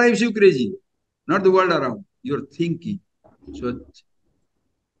down. What drives you crazy? Not the world around. Your thinking. So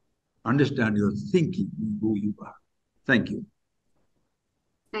understand your thinking, who you are. Thank you.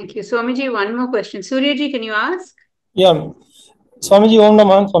 Thank you. Swamiji, one more question. Suryaji, can you ask? Yeah. Swamiji, Om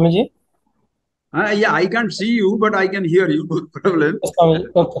Naman, Swamiji. Yeah, I can't see you, but I can hear you. No problem. Yes, Swamiji.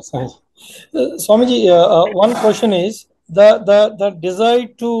 Okay, Swamiji. Swamiji, one question is the desire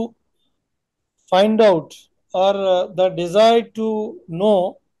to find out or the desire to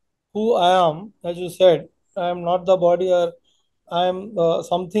know who I am, as you said, I am not the body or I am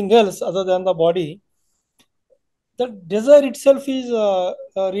something else other than the body. The desire itself is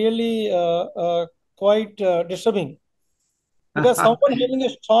really quite disturbing, because someone having a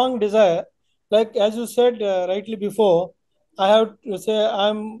strong desire, like as you said rightly before, I have to say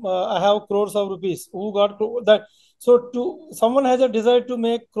I have crores of rupees. Who got that? So to someone has a desire to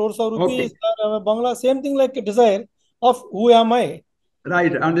make crores of rupees, Bangla, same thing like a desire of who am I?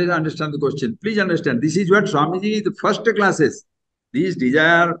 Right, understand the question. Please understand, this is what Swamiji, the first classes. These these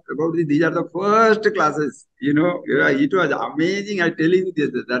are the first classes. You know, it was amazing. I tell you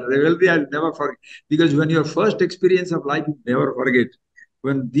this, that revelry I'll never forget. Because when your first experience of life, you never forget.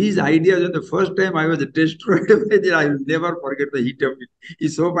 When these ideas, when the first time I was destroyed, I will never forget the heat of it.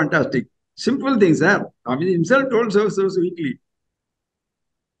 It's so fantastic. Simple things, sir. Swamiji himself told so sweetly.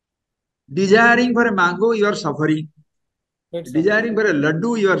 Desiring for a mango, you are suffering. Desiring for a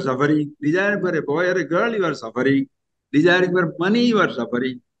laddu, you are suffering. Desiring for a boy or a girl, you are suffering. Desiring for money, you are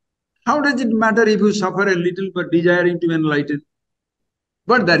suffering. How does it matter if you suffer a little but desiring to enlighten?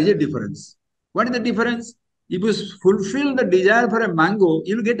 But there is a difference. What is the difference? If you fulfill the desire for a mango,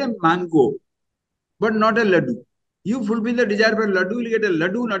 you'll get a mango, but not a laddu. You fulfill the desire for a laddu, you'll get a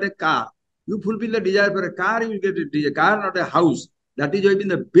laddu, not a car. You fulfill the desire for a car, you will get a car, not a house. That is why even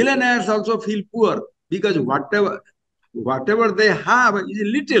the billionaires also feel poor, because whatever they have is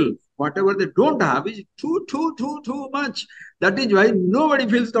little. Whatever they don't have is too much. That is why nobody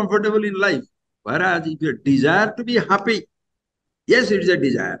feels comfortable in life. Whereas if you desire to be happy, yes, it is a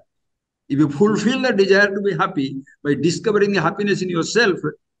desire. If you fulfill the desire to be happy by discovering the happiness in yourself,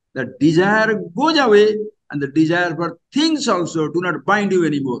 the desire goes away, and the desire for things also do not bind you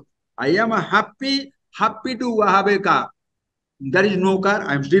anymore. I am happy to have a car. There is no car,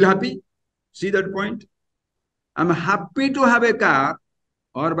 I am still happy. See that point? I am happy to have a car,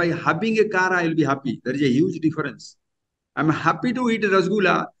 or by having a car, I will be happy. There is a huge difference. I am happy to eat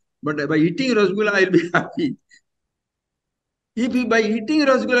rasgulla, but by eating rasgulla, I will be happy. If you, by eating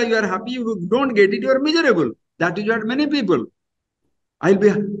rasgulla you are happy, if you don't get it, you are miserable. That is what many people.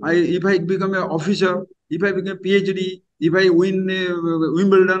 If I become an officer, if I become a PhD, if I win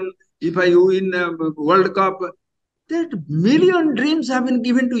Wimbledon, if I win World Cup, that million dreams have been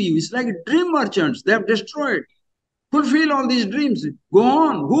given to you. It's like dream merchants. They have destroyed. Fulfill all these dreams. Go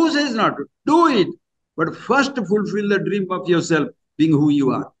on. Who says not? Do it. But first fulfill the dream of yourself, being who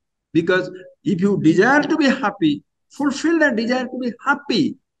you are. Because if you desire to be happy, fulfill that desire to be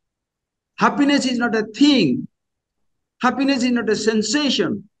happy. Happiness is not a thing. Happiness is not a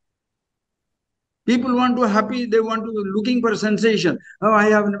sensation. People want to happy, they want to looking for sensation. Oh, I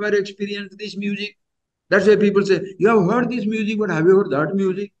have never experienced this music. That's why people say, you have heard this music, but have you heard that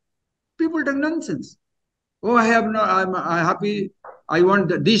music? People talk nonsense. Oh, I have no, I'm happy, I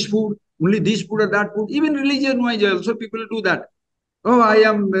want this food, only this food or that food. Even religion-wise also people do that. Oh,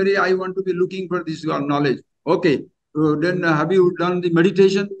 I want to be looking for this knowledge. Okay, then have you done the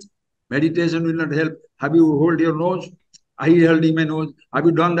meditation? Meditation will not help. Have you hold your nose? I held in my nose. Have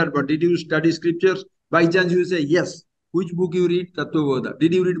you done that? But did you study scriptures? By chance you say, yes. Which book you read? Tattva.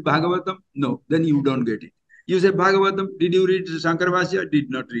 Did you read Bhagavatam? No. Then you don't get it. You say Bhagavatam. Did you read Shankarabhashya? Did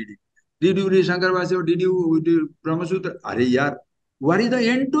not read it. Did you read Shankarabhashya or did you do Brahma Sutra? Are yaar, what is the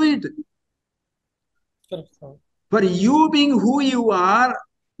end to it? For you being who you are,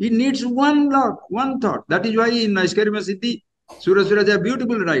 it needs one thought. That is why in Naiskarima Siddhi, Surasuraja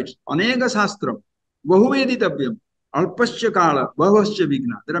beautiful writes, Anega Sastram, Bahuveditabhyam, Alpasya Kala, Bahasya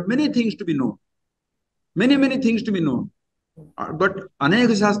Vigna. There are many things to be known. Many things to be known. But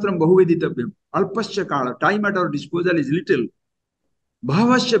Anega Sastram, Bahuveditabhyam, Alpasya Kala, time at our disposal is little.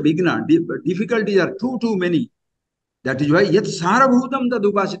 Bahasya Vigna, difficulties are too many. That is why Yat Sarabhutam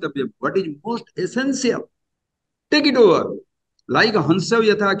Tadupashitabhyam, what is most essential, take it over. Like Hansav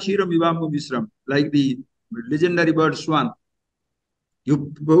Yatha Kshiram Vivamu Visram, like the legendary bird swan.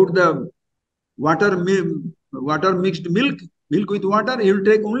 You put the water mixed milk with water, you will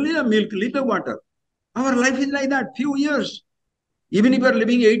take only a milk, little water. Our life is like that, few years. Even if you are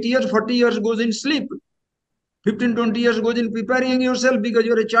living 8 years, 40 years goes in sleep. 15, 20 years goes in preparing yourself because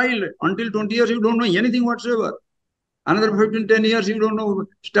you are a child. Until 20 years, you don't know anything whatsoever. Another 15, 10 years, you don't know,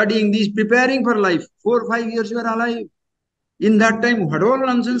 studying these, preparing for life. 4 or 5 years, you are alive. In that time, what all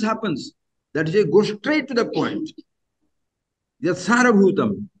nonsense happens? That is, go straight to the point.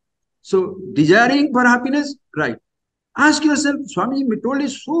 Yatsarabhutam. So, desiring for happiness, right. Ask yourself, Swami told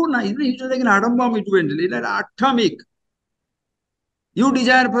it so nicely, it was like an atom bomb, it went, like atomic. You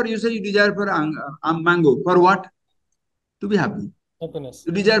say you desire for mango. For what? To be happy. Happiness.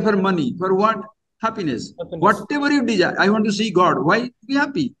 You desire for money. For what? Happiness. Whatever you desire. I want to see God. Why? To be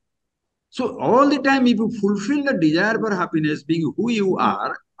happy. So all the time, if you fulfill the desire for happiness, being who you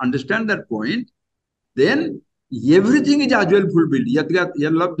are, understand that point, then everything is as well fulfilled.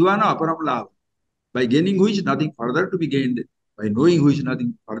 By gaining which nothing further to be gained, by knowing which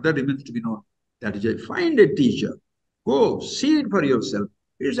nothing further remains to be known. That is why find a teacher. Go, see it for yourself.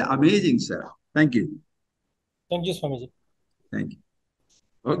 It's amazing, sir. Thank you. Thank you, Swamiji. Thank you.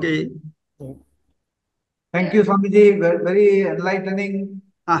 Okay. Thank you, Swamiji. Very enlightening.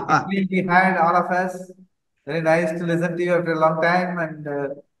 We had all of us. Very nice to listen to you after a long time, and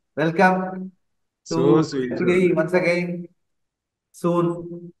welcome to Italy once again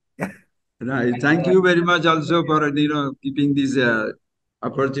soon. Right. Thank you very much also for keeping this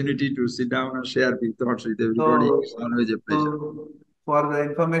opportunity to sit down and share my thoughts with everybody. It's always a pleasure. For the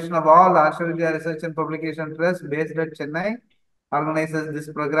information of all, Ashwarya Research and Publication Trust, based at Chennai, organizes this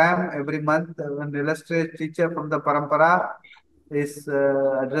program every month. An illustrious teacher from the Parampara is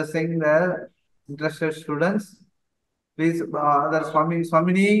addressing the interested students. Please,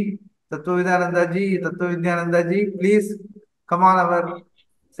 Swamini, Tattvavidyanandaji, please come on our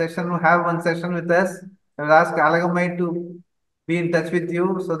session, have one session with us. I will ask Alagamai to be in touch with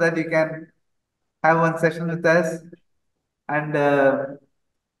you so that you can have one session with us. And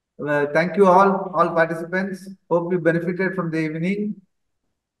thank you all participants. Hope you benefited from the evening.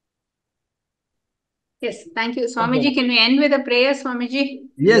 Yes, thank you. Swamiji, can we end with a prayer, Swamiji?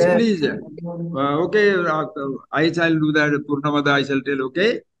 Yes, please. Okay, I shall do that. Purnamada, I shall tell,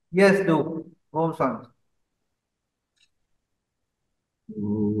 okay? Yes, do. Om Swami.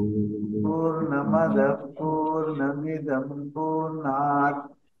 Purnamada Purnamidam Purnat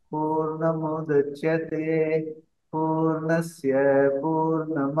Purnamudachyate Purnasya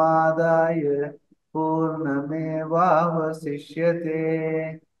Purnamadaya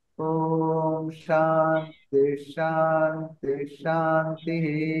Purnamevavasishyate. Om Shanti Shanti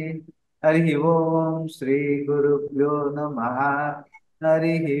Shanti. Harihi Om Shri Gurubhyo Namaha.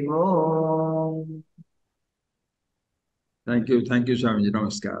 Harihi Om. Thank you, Swamiji.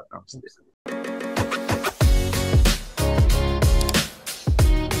 Namaskar. Namaste.